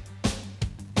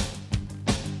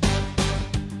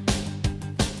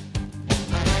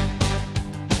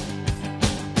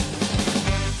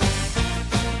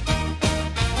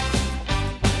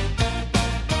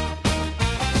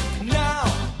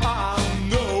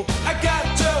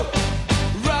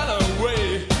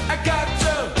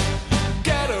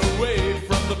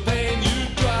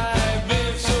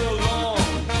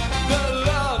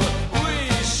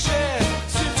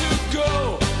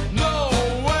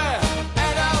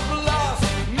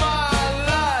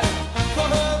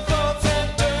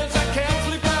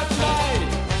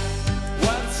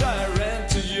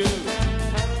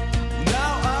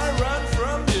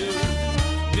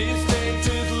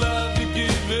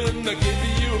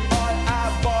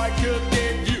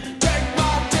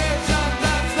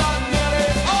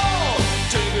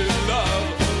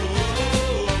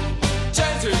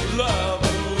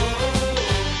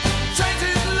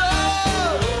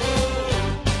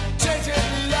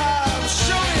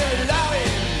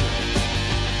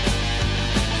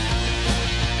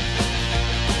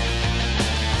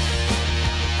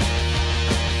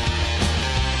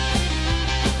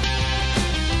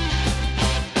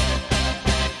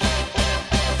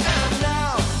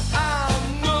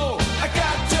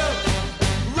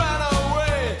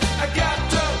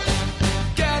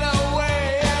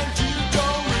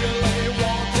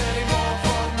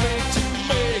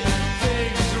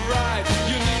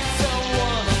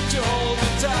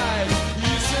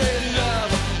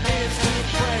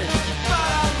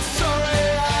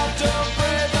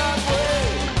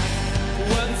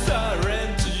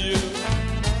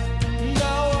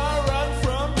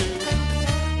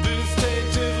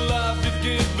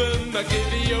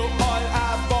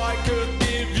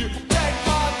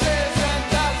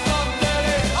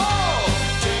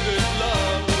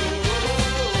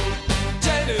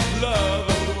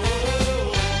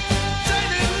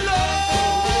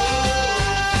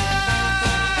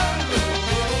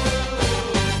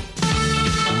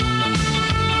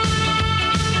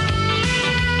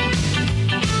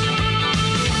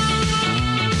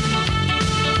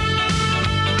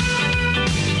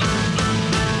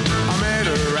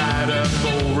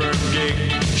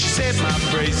 my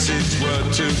braces were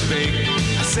too big.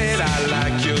 I said I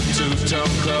like your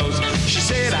two-tone clothes. She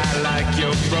said I like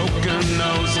your broken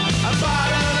nose. I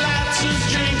bought her lots of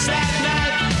drinks that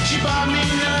night. She bought me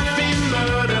nothing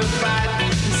but a fight.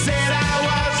 Said I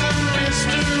wasn't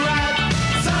Mr. Right.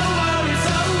 It's over, it's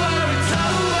over, it's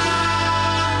over.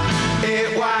 It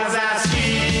was a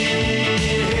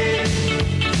skinhead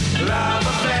love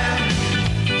affair.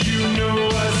 You know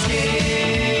a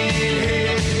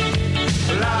skinhead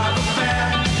love affair.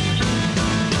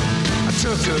 I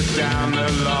took her down the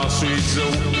last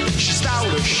resort. She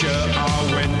stole a shirt, I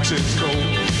went to court.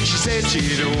 She said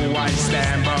she'd always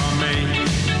stand by me,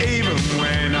 even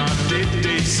when I did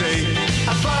DC.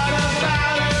 I thought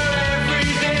about her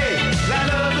every day,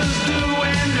 like others do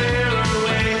when they're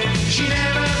away. She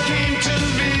never came to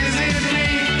visit me.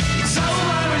 It's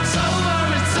over, it's over,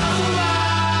 it's over.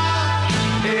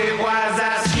 It was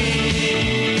a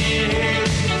skinhead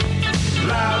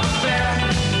love affair.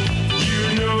 You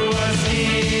know a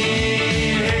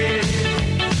skinhead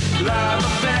love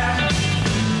affair.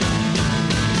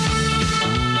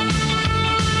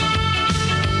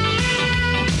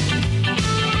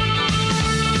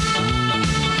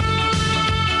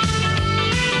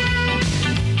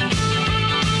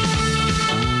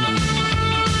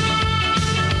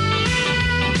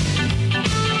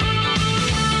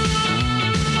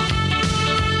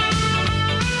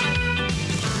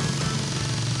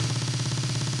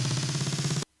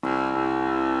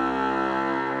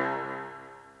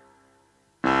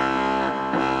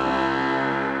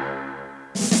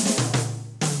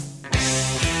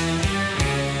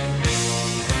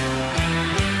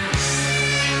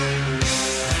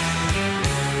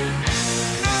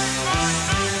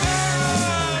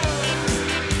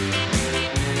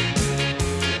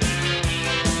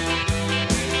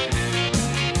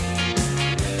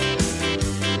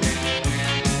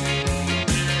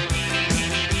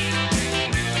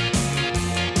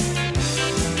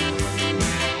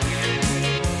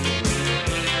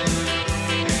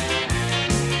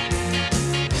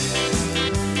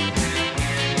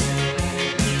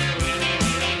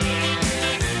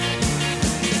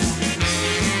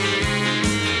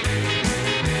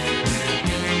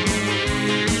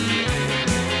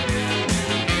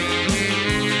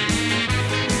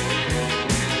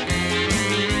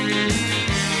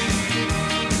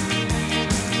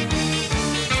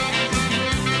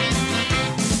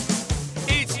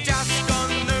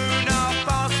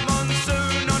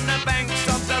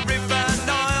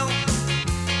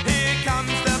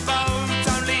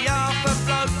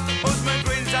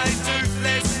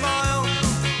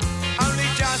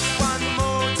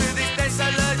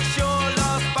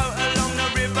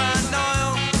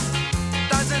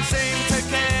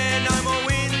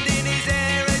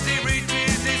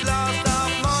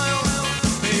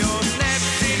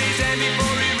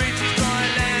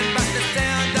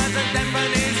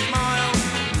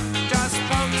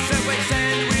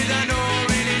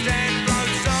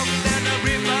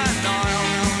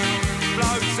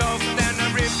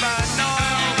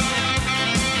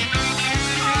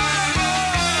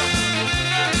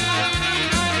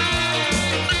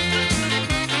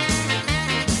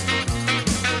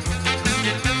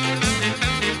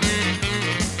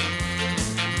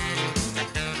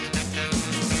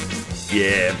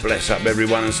 Yeah, bless up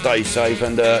everyone and stay safe.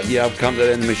 And yeah, I've come to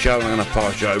the end of my show. I'm going to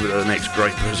pass you over to the next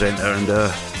great presenter. And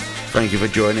thank you for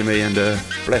joining me. And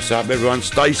bless up everyone.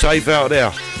 Stay safe out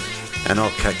there. And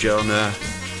I'll catch you on,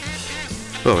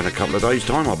 well, in a couple of days'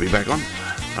 time. I'll be back on.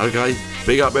 Okay,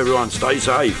 big up everyone. Stay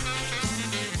safe.